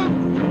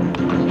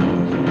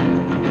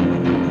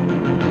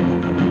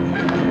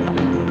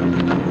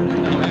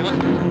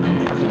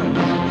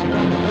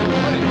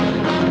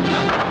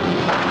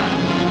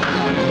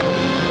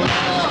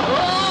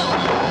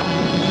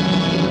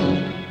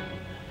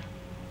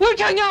 Wu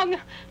Chongyang!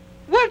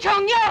 Wu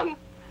Chongyang!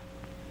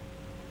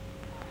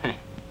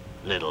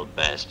 Little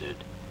bastard.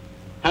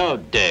 How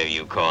dare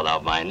you call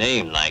out my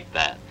name like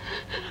that?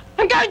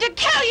 I'm going to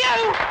kill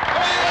you!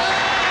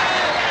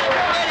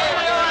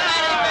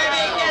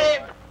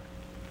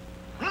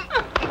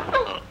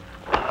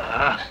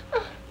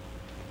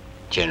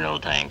 General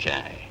Tang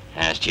Chai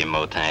asked Jim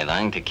Mo Tai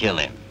Lang to kill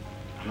him.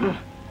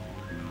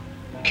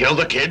 Kill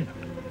the kid?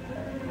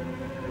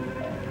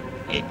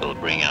 It will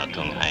bring out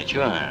Tung Hai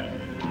Chuan.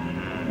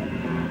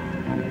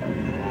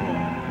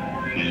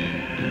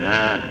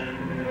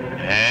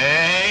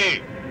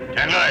 Hey!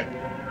 Tenlai!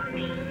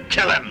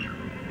 Kill him!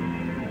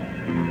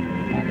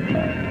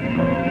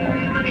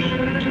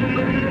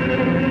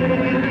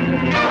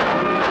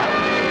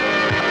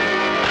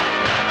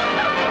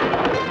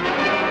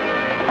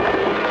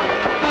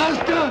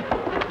 Master!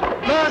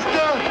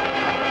 Master!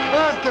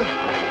 Master!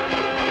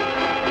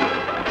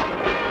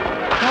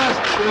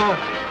 Master!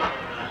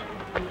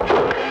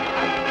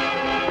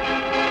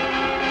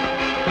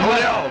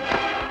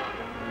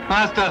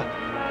 Master!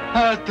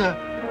 Master!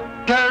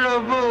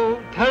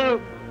 Terrible!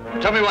 Terrible!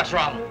 Tell me what's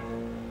wrong.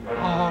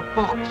 Our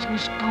boxing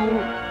school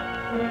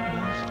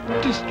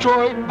was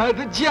destroyed by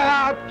the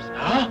Japs.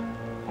 Huh?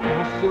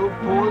 Also,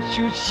 poor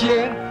Xu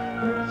Xian.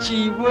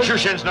 She was... Xu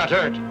Xian's not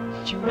hurt.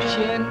 Xu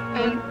Xian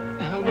and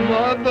her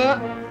mother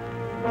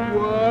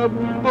were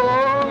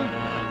both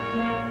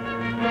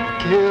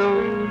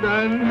killed,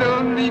 and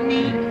only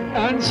me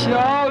and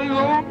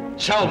Xiaolong.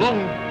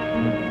 Xiaolong?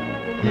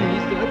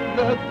 He's at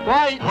the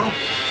fight. Huh?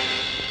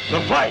 The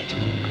fight?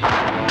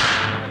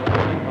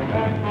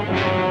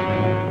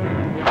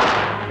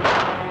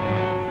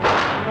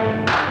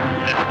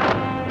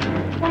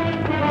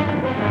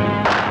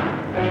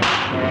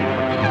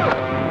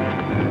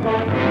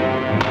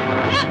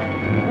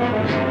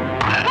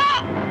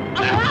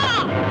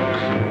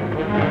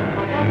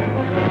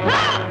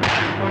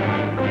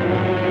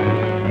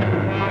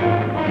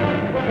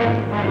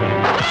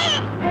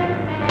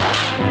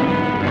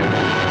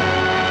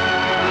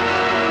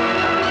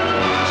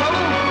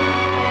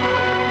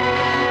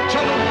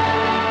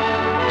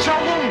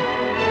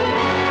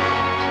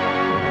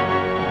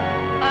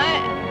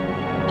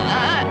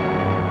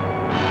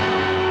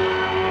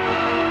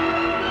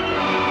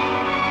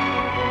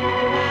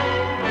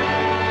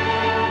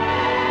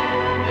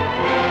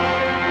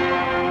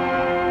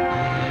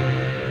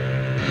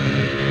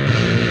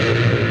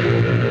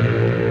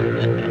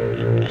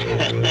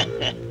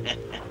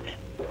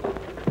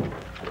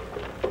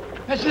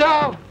 Miss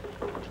Lau!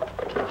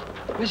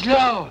 Miss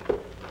Lau!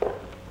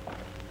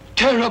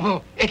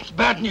 Terrible! It's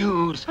bad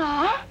news!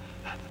 Huh?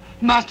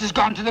 Master's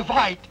gone to the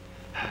fight!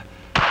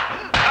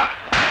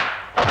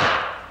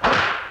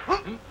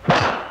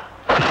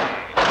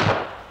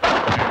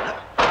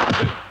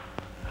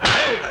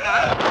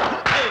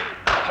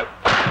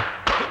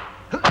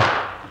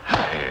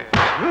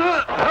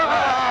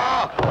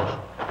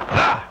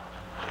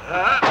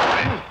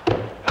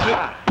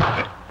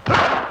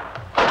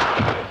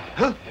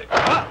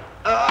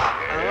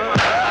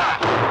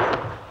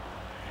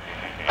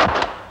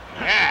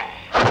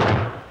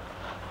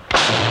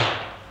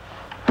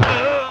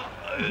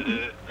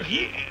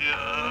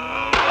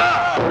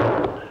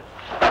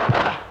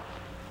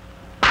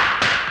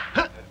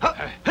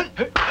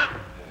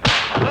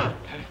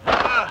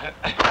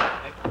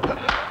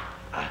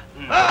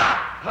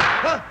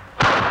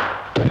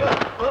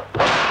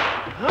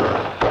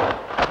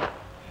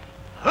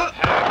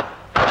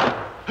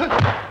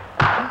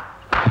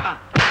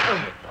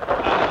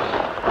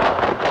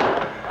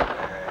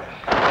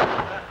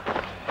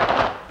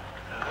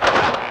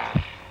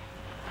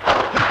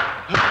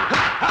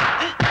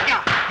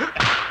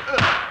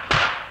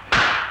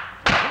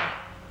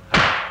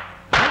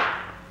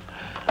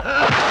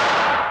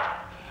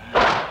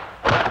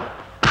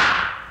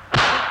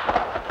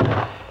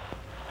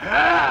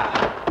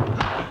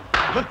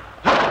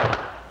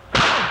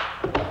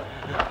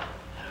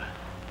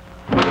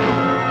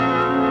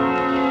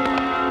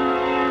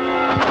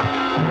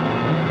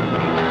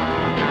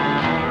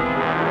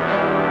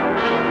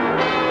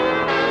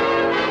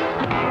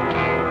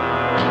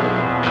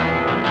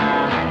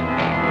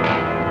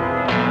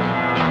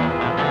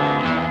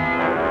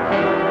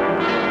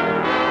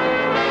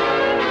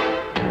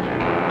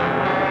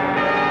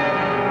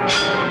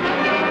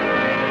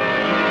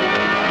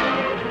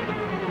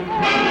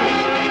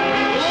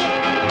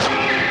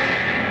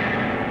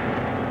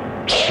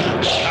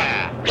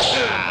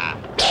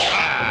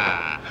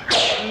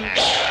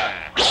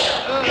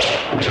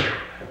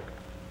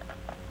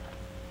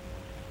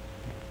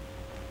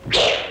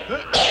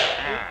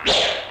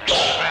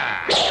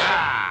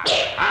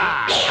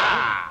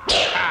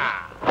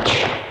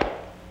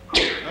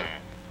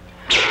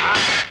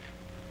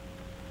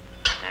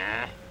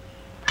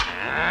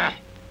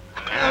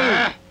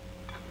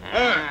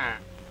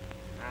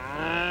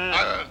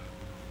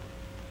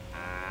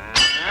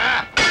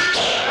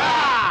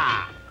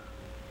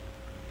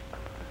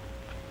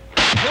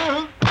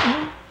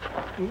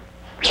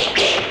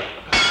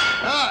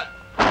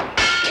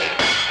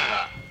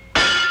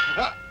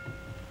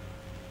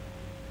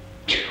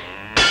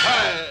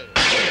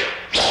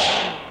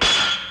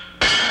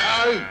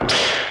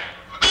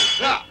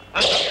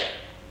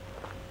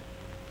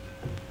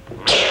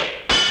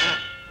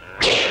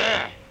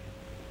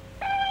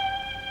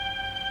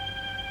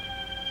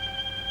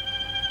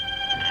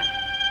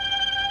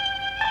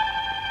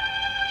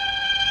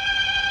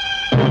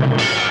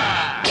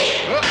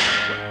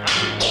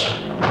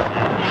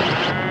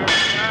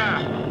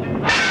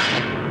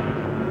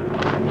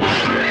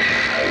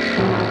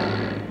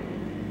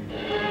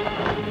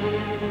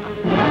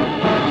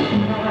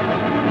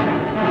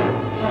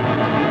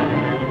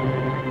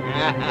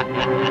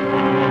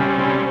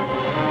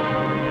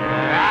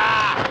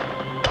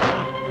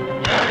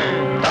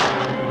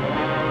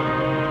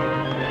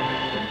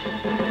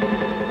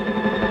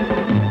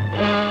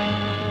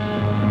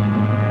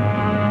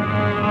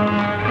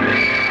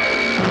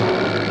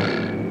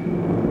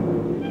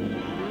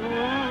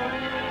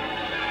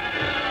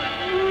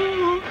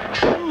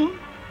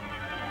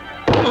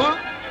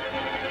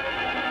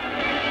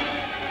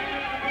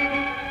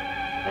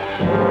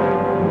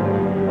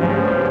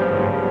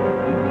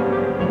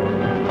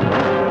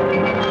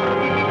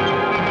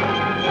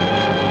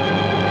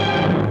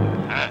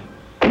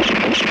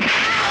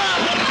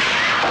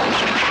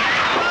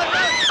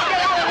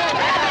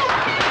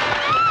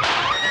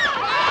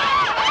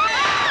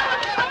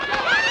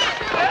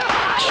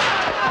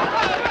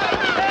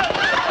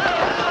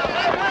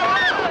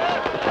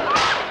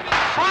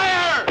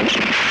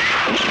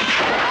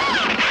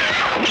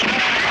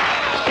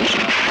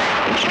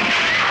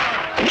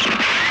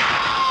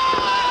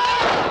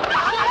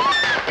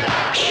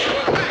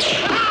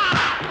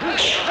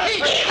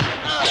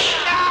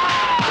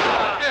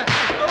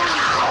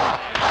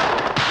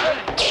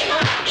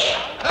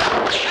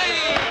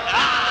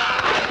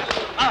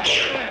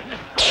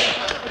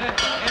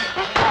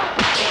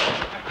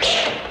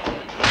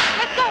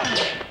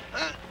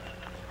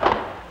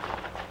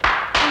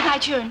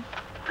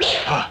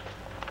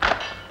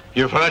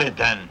 You've heard it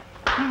then.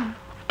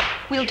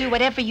 We'll do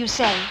whatever you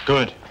say.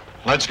 Good.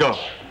 Let's go.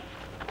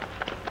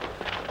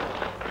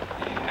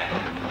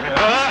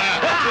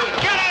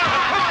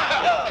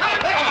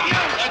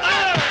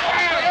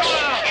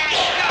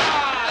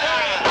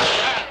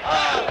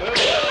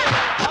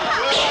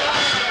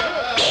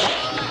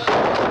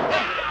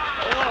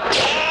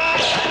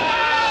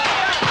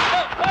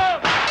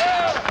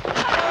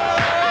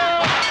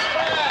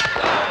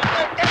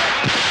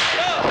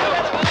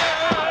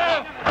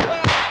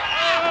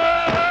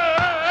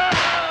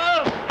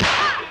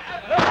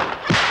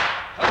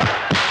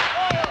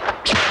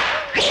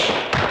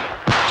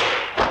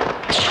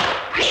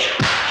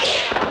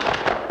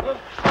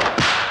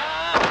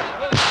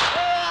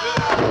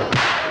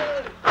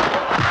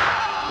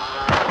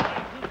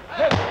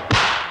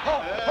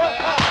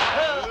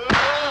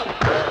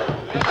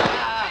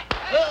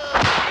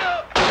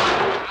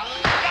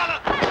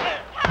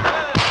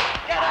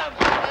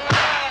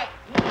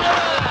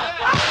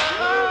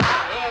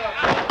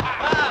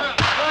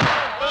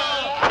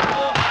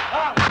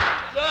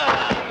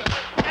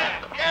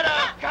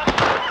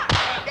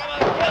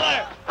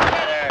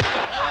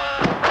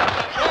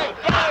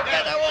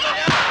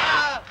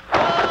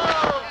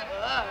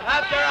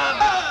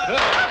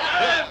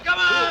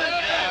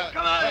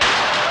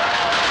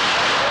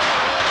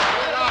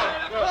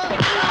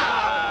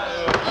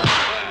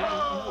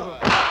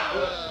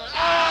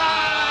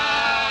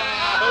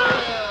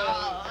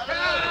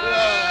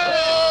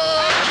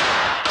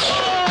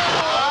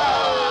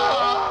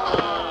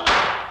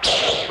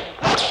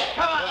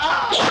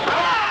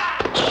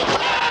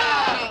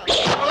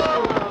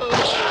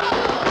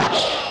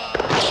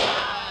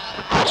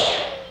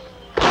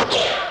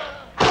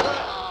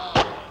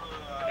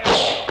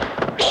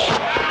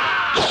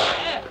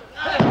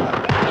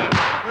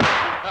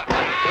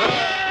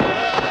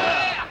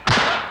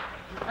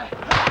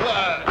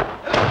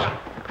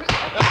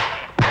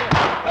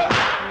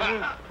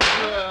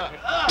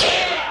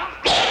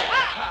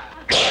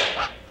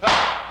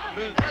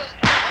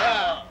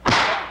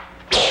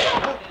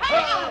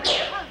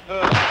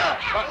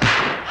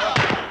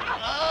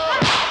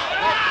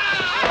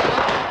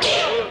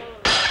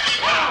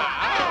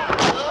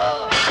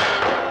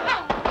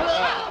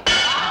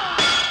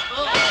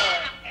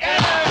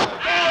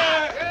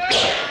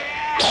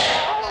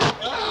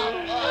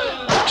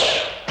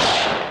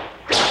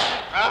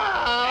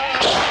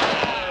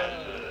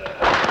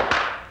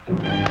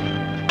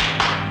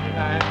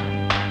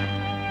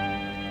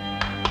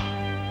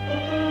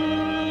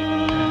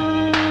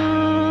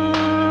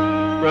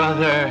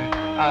 Brother,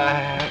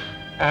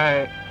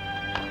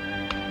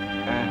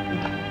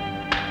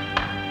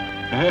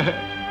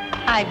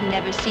 I've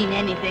never seen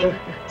anything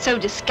so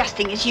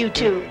disgusting as you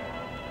two.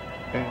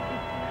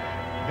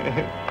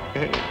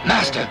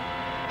 Master,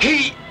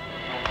 he...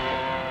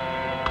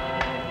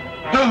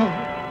 No!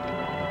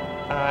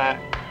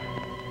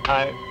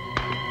 I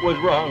was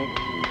wrong.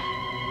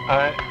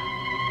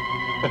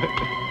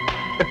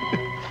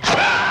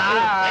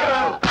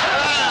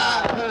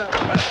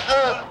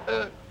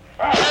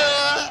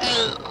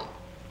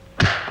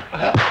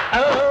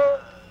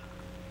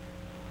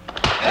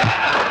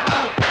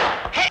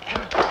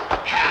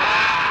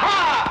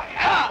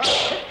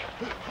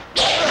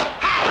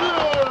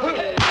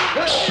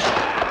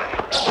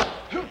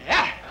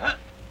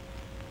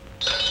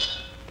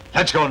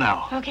 Let's go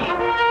now.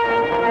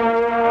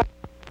 Okay.